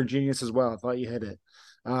thought you were a genius as well. I thought you hit it.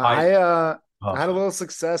 I had a little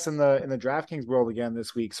success in the DraftKings world again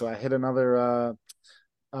this week, so I hit another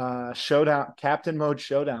showdown, captain mode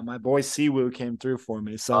showdown. My boy Siwoo came through for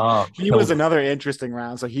me, so he was another interesting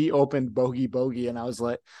round. So he opened bogey, and I was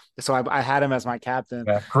like, so I had him as my captain.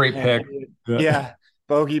 Yeah, great pick. Yeah,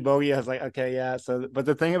 bogey. I was like, okay, yeah. So, but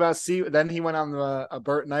the thing about then he went on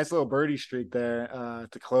nice little birdie streak there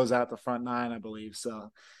to close out the front nine, I believe.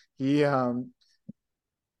 So he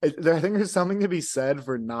I think there's something to be said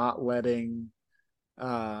for not letting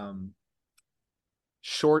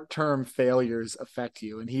short-term failures affect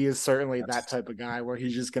you, and he is certainly that type of guy where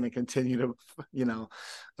he's just going to continue to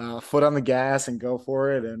foot on the gas and go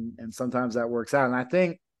for it, and sometimes that works out. And I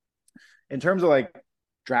think in terms of like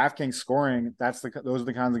DraftKings scoring, those are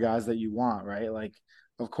the kinds of guys that you want, right? Like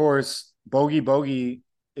of course bogey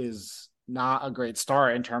is not a great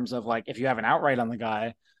start in terms of like if you have an outright on the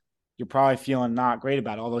guy, you're probably feeling not great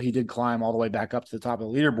about it, although he did climb all the way back up to the top of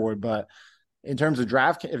the leaderboard. But in terms of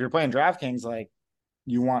if you're playing DraftKings, like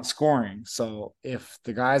you want scoring. So if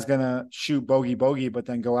the guy's gonna shoot bogey, but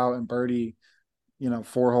then go out and birdie,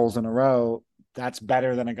 4 holes in a row, that's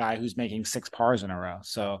better than a guy who's making 6 pars in a row.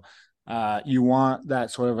 So you want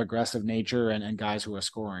that sort of aggressive nature and guys who are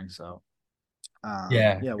scoring. So Yeah,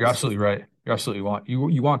 yeah, you're we'll see. absolutely right. You absolutely want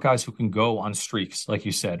you want guys who can go on streaks, like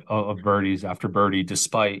you said, of birdies after birdie,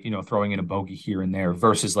 despite throwing in a bogey here and there,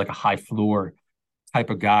 versus like a high floor type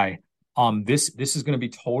of guy. This is going to be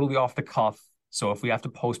totally off the cuff, so if we have to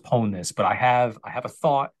postpone this, but I have a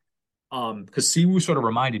thought. Because Siwoo sort of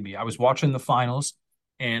reminded me. I was watching the finals,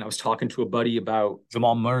 and I was talking to a buddy about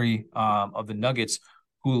Jamal Murray of the Nuggets,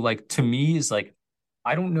 who like to me is like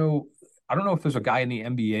I don't know if there's a guy in the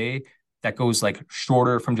NBA that goes like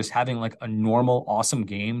shorter from just having like a normal awesome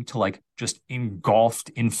game to like just engulfed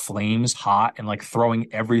in flames hot and like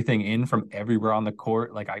throwing everything in from everywhere on the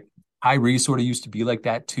court. Like Kyrie sort of used to be like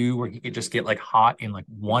that too, where he could just get like hot in like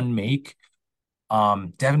one make.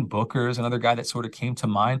 Devin Booker is another guy that sort of came to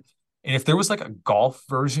mind. And if there was like a golf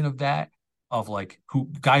version of that, of like who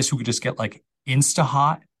guys who could just get like insta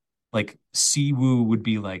hot, like Siwoo would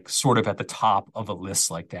be like sort of at the top of a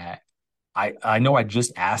list like that. I know I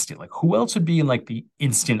just asked it, like who else would be in like the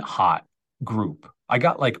instant hot group? I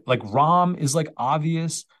got like Rom is like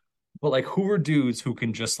obvious, but like who are dudes who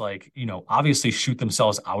can just like, obviously shoot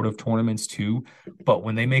themselves out of tournaments too, but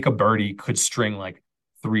when they make a birdie could string like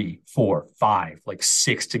three, four, five, like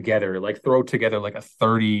six together, like throw together like a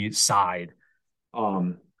 30 side.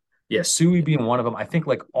 Um, yeah, Sui being one of them. I think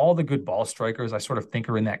like all the good ball strikers, I sort of think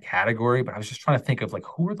are in that category, but I was just trying to think of like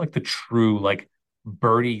who are like the true like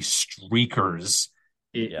birdie streakers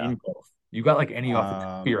Yeah. in golf. You got like any off the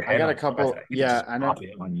top of your I head? got a I couple. could just I know. pop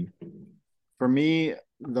it on you. For me,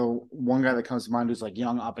 the one guy that comes to mind who's like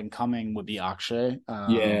young up and coming would be Akshay.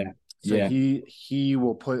 Yeah, So yeah. he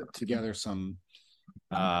will put together some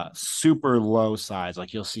super low sides.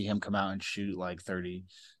 Like you'll see him come out and shoot like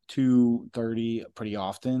 32, 30 pretty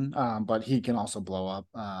often. But he can also blow up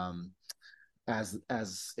as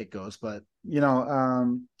it goes. But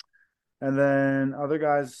and then other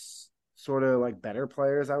guys sort of like better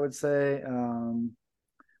players, I would say. I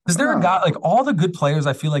Is don't there a know. guy like all the good players?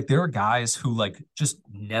 I feel like there are guys who like just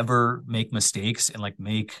never make mistakes and like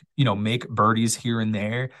make birdies here and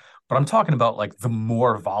there. But I'm talking about like the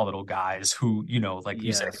more volatile guys who, like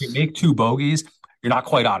you said, if you Yes. make two bogeys, you're not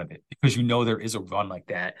quite out of it because there is a run like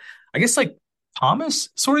that. I guess like Thomas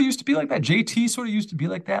sort of used to be like that. JT sort of used to be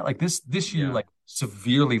like that. Like this year, Yeah. like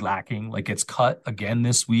severely lacking. Like gets cut again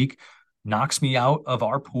this week, knocks me out of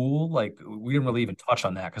our pool. Like we didn't really even touch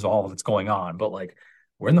on that because all of it's going on. But like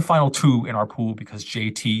we're in the final two in our pool because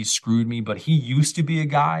JT screwed me, but he used to be a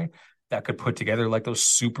guy that could put together like those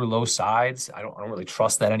super low sides. I don't really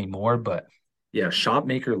trust that anymore, but yeah, shot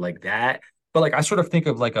maker like that. But like I sort of think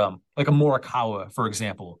of like a Morikawa, for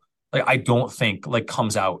example. Like I don't think like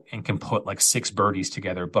comes out and can put like six birdies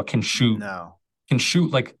together, but No. can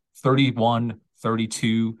shoot like 31,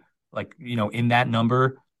 32, like in that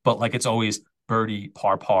number, but like it's always birdie,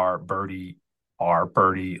 par, birdie, par,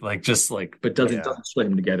 birdie, like just like but doesn't Yeah. doesn't string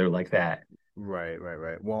them together like that. Right.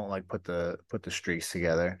 Won't like put the streaks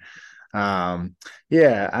together.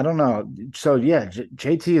 Yeah, I don't know. So yeah,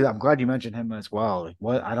 JT, I'm glad you mentioned him as well. Like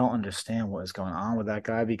what I don't understand what is going on with that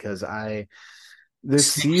guy because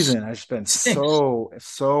this Stinks. season has just been Stinks.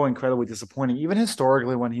 so incredibly disappointing. Even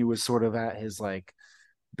historically when he was sort of at his like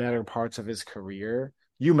better parts of his career.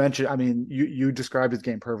 You mentioned, I mean, you described his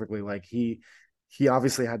game perfectly. Like he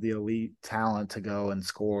obviously had the elite talent to go and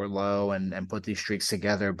score low and put these streaks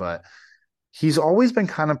together, but he's always been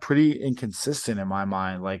kind of pretty inconsistent in my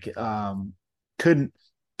mind. Like could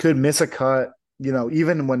could miss a cut,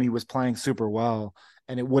 even when he was playing super well,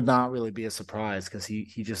 and it would not really be a surprise because he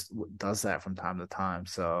just does that from time to time.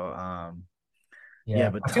 So yeah, Yeah.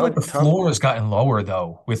 but I feel like the tough. floor has gotten lower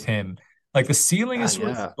though with him. Like the ceiling is sort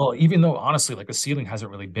of Yeah, well, even though honestly, like the ceiling hasn't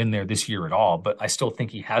really been there this year at all, but I still think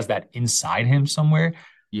he has that inside him somewhere. But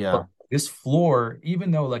yeah, this floor,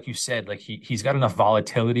 even though, like you said, like he's got enough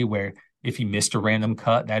volatility where if he missed a random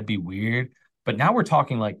cut, that'd be weird. But now we're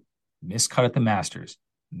talking like missed cut at the Masters,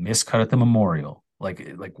 missed cut at the Memorial. Like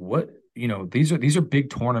what, these are big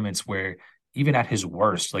tournaments where even at his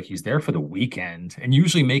worst, like he's there for the weekend and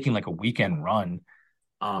usually making like a weekend run.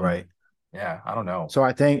 Um, right. yeah, I don't know. So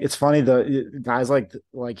I think it's funny the guys like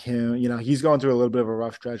him, he's going through a little bit of a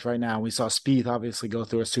rough stretch right now. We saw Spieth obviously go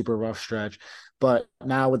through a super rough stretch, but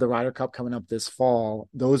now with the Ryder Cup coming up this fall,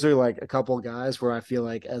 those are like a couple of guys where I feel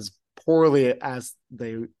like as poorly as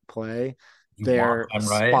they play, You want their them,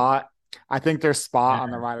 right? spot, I think their spot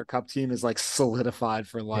on the Yeah. Ryder Cup team is like solidified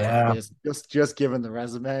for life. Yeah. Just given the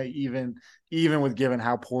resume, even with given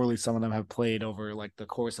how poorly some of them have played over like the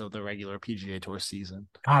course of the regular PGA Tour season.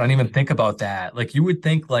 God, I didn't even think about that. Like you would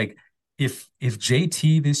think like if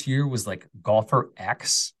JT this year was like golfer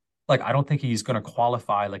X, like I don't think he's going to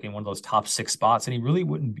qualify like in one of those top 6 spots, and he really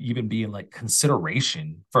wouldn't even be in like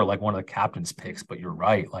consideration for like one of the captain's picks. But you're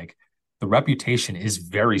right, like the reputation is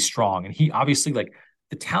very strong, and he obviously like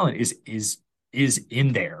the talent is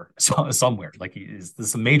in there somewhere. Like he is this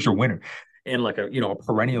is a major winner and like a a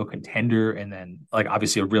perennial contender, and then like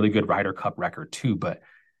obviously a really good Ryder Cup record too. But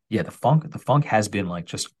yeah, the funk has been like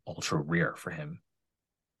just ultra rare for him.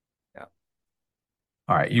 Yeah.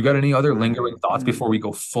 All right, you got any other lingering thoughts before we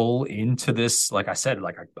go full into this? Like I said,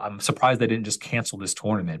 like I'm surprised they didn't just cancel this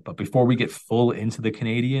tournament. But before we get full into the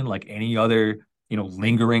Canadian, like any other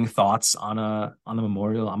lingering thoughts on the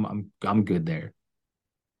Memorial? I'm good there.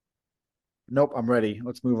 Nope, I'm ready.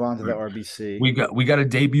 Let's move on to the RBC. We got a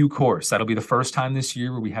debut course. That'll be the first time this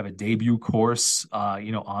year where we have a debut course.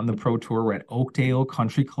 On the Pro Tour, we're at Oakdale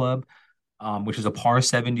Country Club, which is a par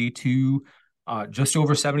 72, just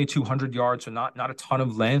over 7,200 yards, so not a ton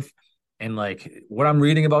of length. And like what I'm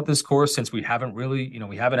reading about this course, since we haven't really,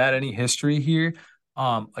 we haven't had any history here,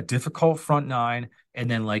 a difficult front nine,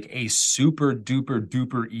 and then like a super duper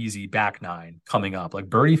duper easy back nine coming up, like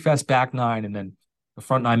Birdie Fest back nine, and then the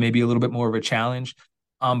front nine may be a little bit more of a challenge.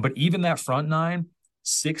 But even that front nine,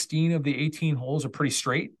 16 of the 18 holes are pretty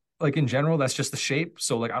straight. Like in general, that's just the shape.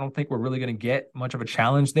 So like I don't think we're really going to get much of a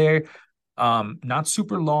challenge there. Not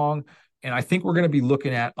super long. And I think we're going to be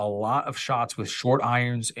looking at a lot of shots with short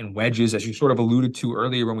irons and wedges, as you sort of alluded to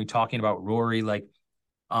earlier when we talking about Rory, like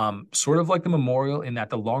sort of like the Memorial, in that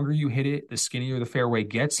the longer you hit it, the skinnier the fairway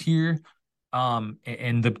gets here.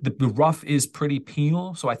 And the rough is pretty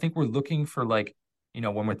penal. So I think we're looking for like,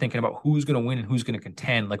 when we're thinking about who's going to win and who's going to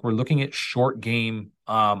contend, like we're looking at short game,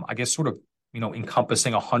 I guess sort of,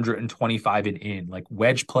 encompassing 125 and in, like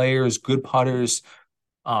wedge players, good putters,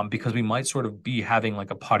 because we might sort of be having like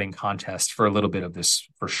a putting contest for a little bit of this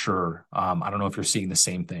for sure. I don't know if you're seeing the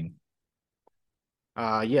same thing.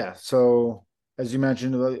 Yeah. So as you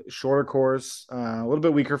mentioned, the shorter course, a little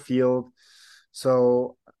bit weaker field.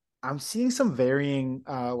 So I'm seeing some varying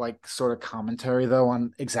like sort of commentary though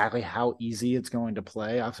on exactly how easy it's going to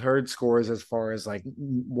play. I've heard scores as far as like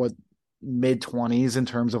what mid-20s in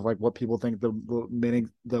terms of like what people think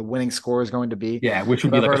the winning score is going to be. Yeah, which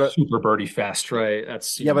would But be I've like heard a super birdie fest, right?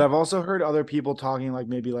 That's yeah, but I've also heard other people talking like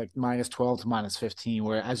maybe like -12 to -15,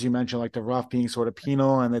 where as you mentioned, like the rough being sort of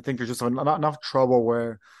penal, and they think there's just not enough trouble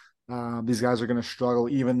where these guys are going to struggle,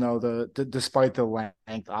 even though despite the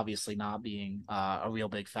length obviously not being a real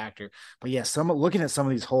big factor. But yeah, looking at some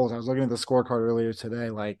of these holes, I was looking at the scorecard earlier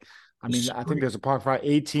today. Like, I mean, I think there's a par five.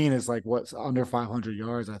 18 is like what's under 500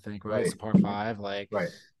 yards, I think, right? It's a par five. Like, right.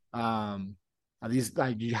 These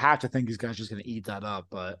like you have to think these guys are just going to eat that up,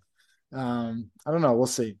 but I don't know. We'll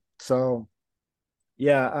see. So,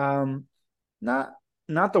 yeah,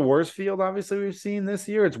 not the worst field obviously we've seen this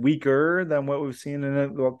year. It's weaker than what we've seen in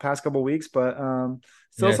the past couple of weeks, but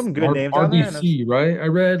still some good names on there. RBC, right? I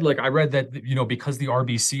read that because the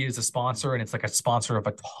RBC is a sponsor and it's like a sponsor of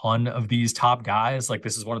a ton of these top guys, like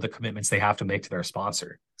this is one of the commitments they have to make to their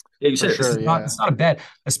sponsor. Yeah, you said it's not a bad,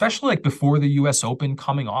 especially like before the US Open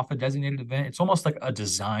coming off a designated event. It's almost like a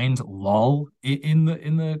designed lull in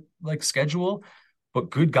the like schedule. But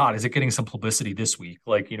good God, is it getting some publicity this week?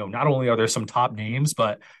 Like, not only are there some top names,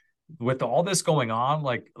 but with all this going on,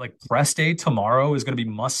 like press day tomorrow is going to be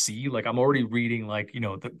must see. Like I'm already reading like,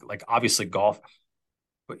 like obviously golf,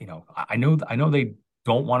 but I know they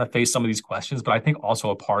don't want to face some of these questions, but I think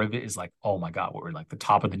also a part of it is like, oh my God, we're like the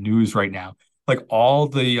top of the news right now. Like all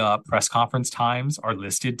the press conference times are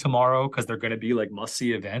listed tomorrow because they're going to be like must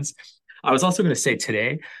see events. I was also going to say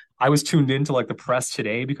today, I was tuned into like the press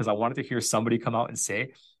today because I wanted to hear somebody come out and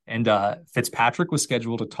say, and Fitzpatrick was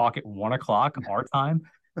scheduled to talk at 1:00 our time.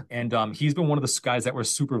 And he's been one of the guys that were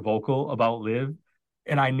super vocal about LIV.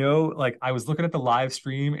 And I know, like, I was looking at the live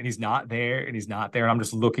stream and he's not there. And I'm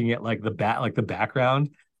just looking at like the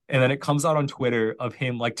background. And then it comes out on Twitter of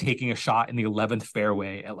him like taking a shot in the 11th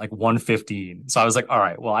fairway at like 1:15. So I was like, all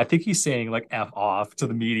right, well, I think he's saying like F off to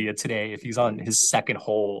the media today if he's on his second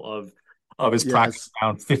hole of his practice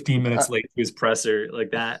round 15 minutes late to his presser. Like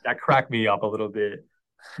that cracked me up a little bit.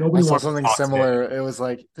 Nobody saw something similar. It was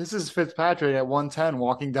like, this is Fitzpatrick at 110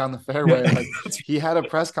 walking down the fairway. Like he had a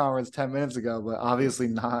press conference 10 minutes ago, but obviously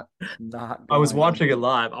not. I was watching it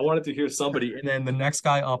live. I wanted to hear somebody. And then the next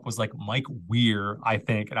guy up was like Mike Weir, I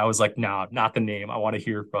think. And I was like, no, not the name I want to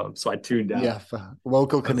hear from. So I tuned out. Yeah.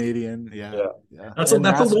 Local Canadian. Yeah. That's a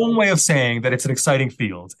long way of saying that it's an exciting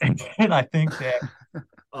field. And I think that,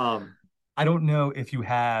 I don't know if you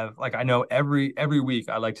have like I know every week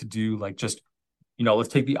I like to do like just let's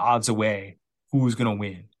take the odds away. Who's gonna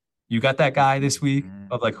win? You got that guy this week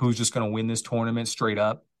of like who's just gonna win this tournament straight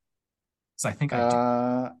up? So I think I do.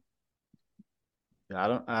 Uh, I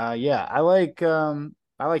don't. Yeah, I like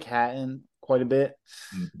Hatton quite a bit.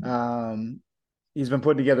 Mhm. Um, he's been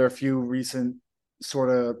putting together a few recent sort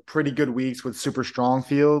of pretty good weeks with super strong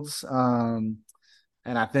fields.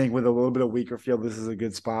 And I think with a little bit of weaker field, this is a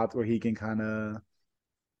good spot where he can kind of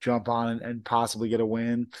jump on and possibly get a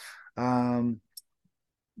win. Um,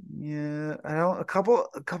 yeah, I know a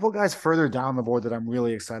couple guys further down the board that I'm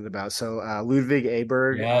really excited about. So Ludwig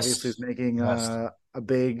Aberg obviously is Yes. making Yes. a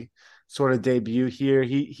big sort of debut here.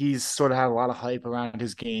 He's sort of had a lot of hype around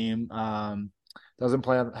his game. Doesn't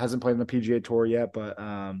play hasn't played in the PGA Tour yet, but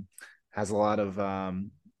has a lot of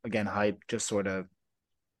again hype. Just sort of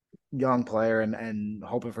young player and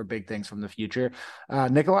hoping for big things from the future.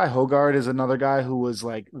 Nikolai Hogard is another guy who was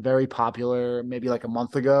like very popular maybe like a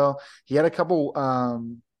month ago. He had a couple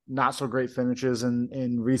not so great finishes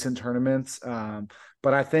in recent tournaments.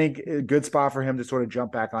 But I think a good spot for him to sort of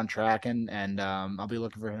jump back on track and I'll be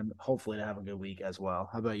looking for him hopefully to have a good week as well.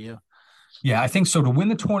 How about you? Yeah, I think so. To win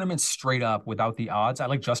the tournament straight up without the odds, I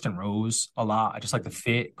like Justin Rose a lot. I just like the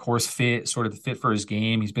fit, course fit, sort of the fit for his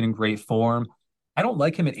game. He's been in great form. I don't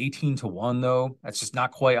like him at 18-1 though. That's just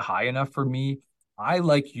not quite high enough for me. I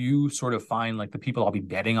like you sort of find like the people I'll be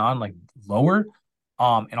betting on like lower.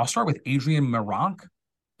 And I'll start with Adrian Meronk,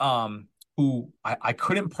 um, who I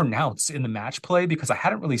couldn't pronounce in the match play because I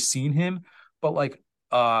hadn't really seen him, but like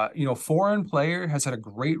foreign player has had a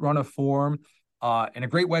great run of form and a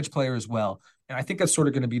great wedge player as well. And I think that's sort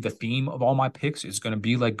of going to be the theme of all my picks is going to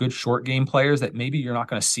be like good short game players that maybe you're not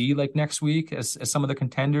going to see like next week as some of the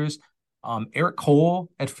contenders. Eric Cole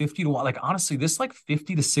at 50-1. Like honestly, this like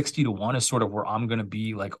 50 to 60-1 is sort of where I'm going to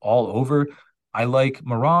be like all over. I like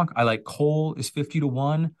Maronk. I like Cole is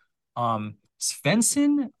 50-1.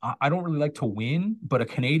 Svensson, I don't really like to win, but a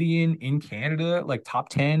Canadian in Canada, like top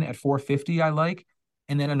 10 at 450, I like.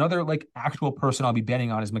 And then another like actual person I'll be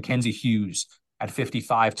betting on is Mackenzie Hughes at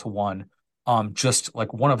 55-1. Just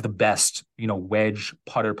like one of the best, wedge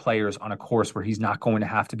putter players on a course where he's not going to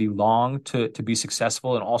have to be long to be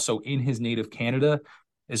successful, and also in his native Canada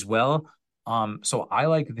as well. So I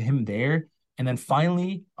like him there. And then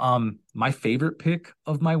finally, my favorite pick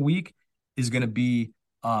of my week is going to be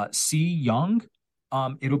C Young.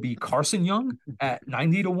 It'll be Carson Young at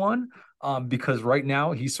 90-1. Because right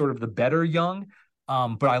now he's sort of the better Young.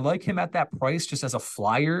 But I like him at that price just as a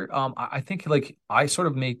flyer. I think like I sort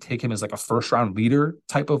of may take him as like a first round leader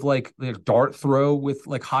type of like dart throw with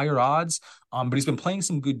like higher odds. But he's been playing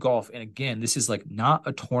some good golf. And again, this is like not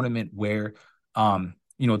a tournament where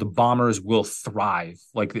the Bombers will thrive.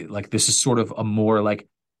 Like this is sort of a more like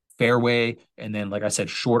fairway and then like I said,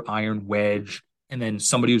 short iron wedge, and then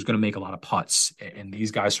somebody who's going to make a lot of putts. And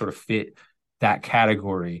these guys sort of fit that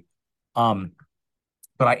category. Um,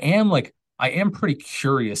 but I am pretty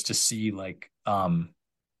curious to see like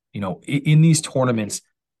in these tournaments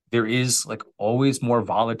there is like always more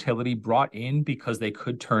volatility brought in because they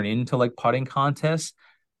could turn into like putting contests.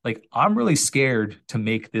 Like I'm really scared to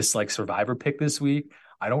make this like survivor pick this week.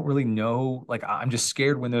 I don't really know. Like I'm just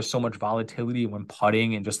scared when there's so much volatility when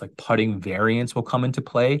putting and just like putting variance will come into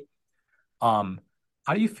play. Um,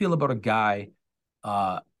 how do you feel about a guy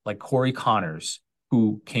like Corey Connors,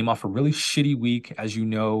 who came off a really shitty week, as you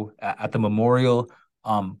know, at the Memorial,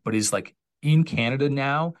 but is like in Canada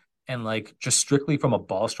now and like just strictly from a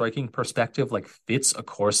ball striking perspective, like fits a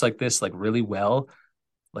course like this like really well.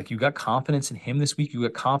 Like you got confidence in him this week. You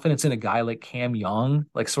got confidence in a guy like Cam Young,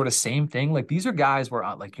 like sort of same thing. Like these are guys where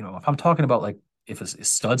like, if I'm talking about like if a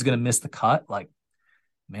stud's gonna miss the cut, like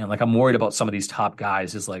man, like I'm worried about some of these top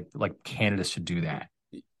guys is like candidates should do that.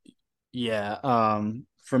 Yeah.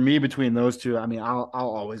 For me, between those two, I mean, I'll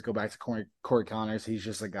always go back to Corey Connors. He's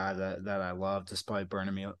just a guy that I love, despite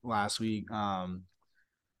burning me last week.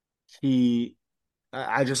 He,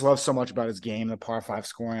 I just love so much about his game, the par five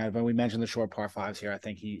scoring. When we mentioned the short par fives here, I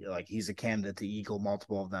think he's a candidate to eagle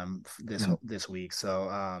multiple of them this week.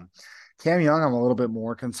 So, Cam Young, I'm a little bit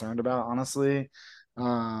more concerned about, honestly.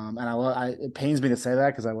 And it pains me to say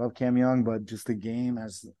that because I love Cam Young, but just the game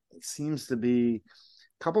it seems to be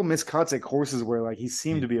couple missed cuts at courses where like he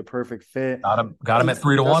seemed to be a perfect fit. Got him He at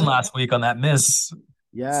 3-1 doesn't, last week on that miss.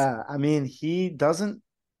 yeah. I mean, he doesn't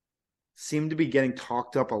seem to be getting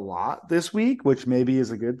talked up a lot this week, which maybe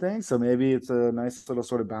is a good thing. So maybe it's a nice little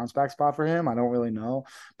sort of bounce back spot for him. I don't really know,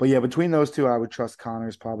 but yeah, between those two, I would trust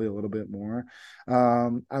Connors probably a little bit more.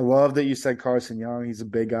 I love that you said Carson Young. He's a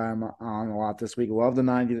big guy I'm on a lot this week. Love the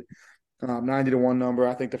 90-1 number.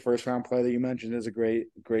 I think the first round play that you mentioned is a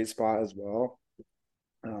great spot as well.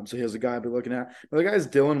 So here's a guy I'll be looking at. Another guy is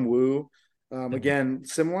Dylan Wu. Again,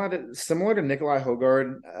 similar to Nikolai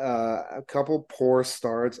Hogard, a couple poor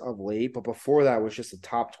starts of late, but before that was just a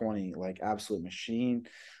top 20, like absolute machine.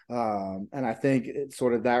 And I think it's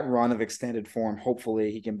sort of that run of extended form.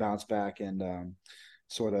 Hopefully, he can bounce back and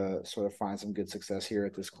sort of find some good success here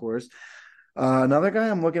at this course. Another guy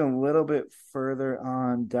I'm looking a little bit further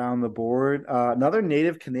on down the board. Another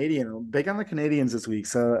native Canadian. I'm big on the Canadians this week.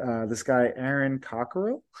 So this guy Aaron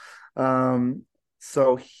Cockerell.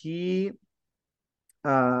 So he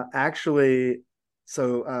actually.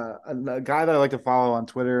 So a guy that I like to follow on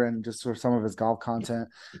Twitter and just sort of some of his golf content.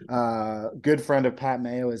 Good friend of Pat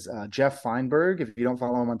Mayo is Jeff Feinberg. If you don't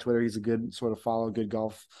follow him on Twitter, he's a good sort of follow good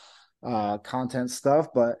golf content stuff.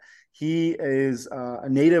 But he is a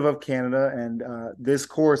native of Canada, and this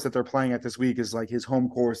course that they're playing at this week is like his home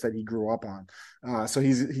course that he grew up on. So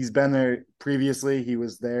he's been there previously. He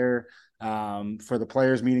was there for the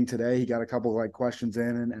players meeting today. He got a couple of like questions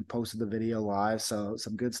in and posted the video live. So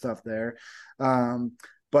some good stuff there.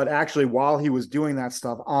 But actually, while he was doing that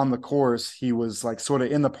stuff on the course, he was like sort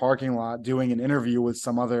of in the parking lot doing an interview with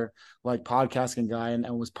some other like podcasting guy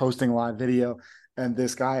and was posting live video. And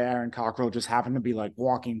this guy, Aaron Cockrell, just happened to be like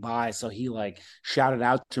walking by. So he like shouted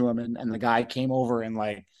out to him and the guy came over and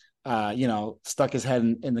like, stuck his head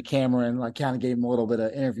in the camera and like kind of gave him a little bit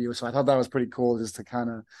of interview. So I thought that was pretty cool just to kind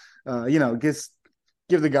of,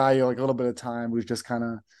 give the guy like a little bit of time who's just kind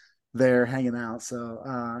of there hanging out.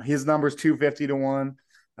 So his number's 250-1.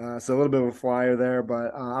 So a little bit of a flyer there,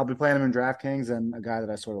 but I'll be playing him in DraftKings and a guy that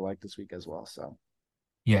I sort of like this week as well. So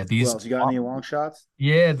Yeah, who else? You got any long shots?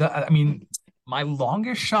 Yeah, my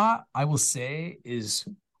longest shot, I will say, is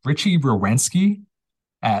Richie Rowensky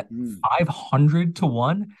at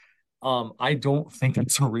 500-1. I don't think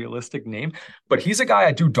that's a realistic name, but he's a guy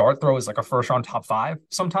I do dart throw as like a first round top 5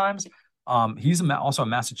 sometimes. He's also a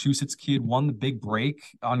Massachusetts kid, won the big break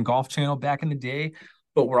on Golf Channel back in the day.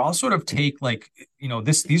 But we're all sort of take like,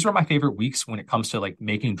 these are my favorite weeks when it comes to like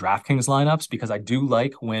making DraftKings lineups, because I do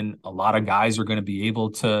like when a lot of guys are going to be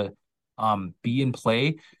able to be in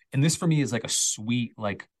play. And this for me is like a sweet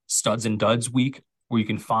like studs and duds week where you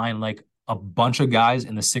can find like a bunch of guys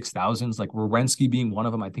in the 6,000s, like Rowensky being one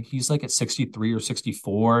of them. I think he's like at 63 or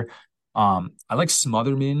 64. I like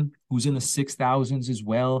Smotherman, who's in the 6,000s as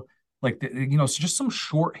well. Like, so just some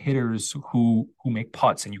short hitters who make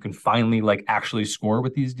putts, and you can finally like actually score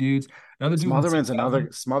with these dudes. Smotherman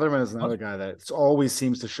is another guy that always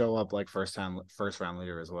seems to show up like first round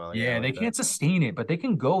leader as well. Yeah, like they can't sustain it, but they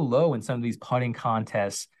can go low in some of these putting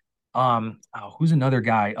contests. Who's another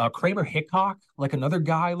guy? Kramer Hickok, like another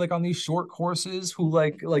guy like on these short courses who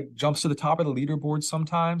like jumps to the top of the leaderboard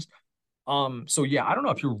sometimes. So yeah, I don't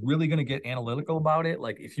know if you're really going to get analytical about it.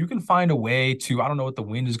 Like if you can find a way to, I don't know what the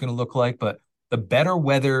wind is going to look like, but the better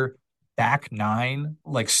weather back 9,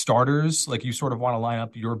 like starters, like you sort of want to line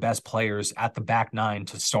up your best players at the back 9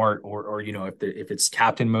 to start, or if it's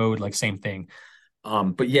captain mode, like same thing.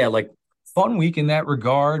 But yeah, like fun week in that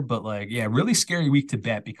regard, but like, yeah, really scary week to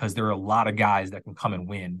bet because there are a lot of guys that can come and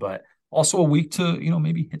win, but also a week to,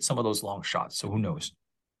 maybe hit some of those long shots. So who knows?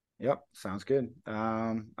 Yep, sounds good.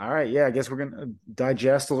 All right, yeah, I guess we're gonna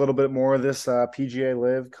digest a little bit more of this PGA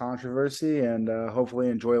Live controversy and hopefully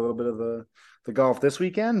enjoy a little bit of the golf this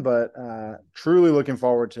weekend. But truly looking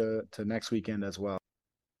forward to next weekend as well.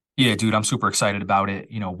 Yeah, dude, I'm super excited about it.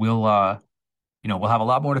 We'll have a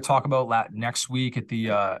lot more to talk about next week at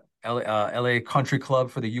the LA Country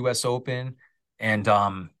Club for the US Open, and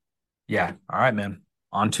yeah, all right, man.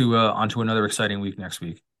 On to another exciting week next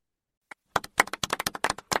week.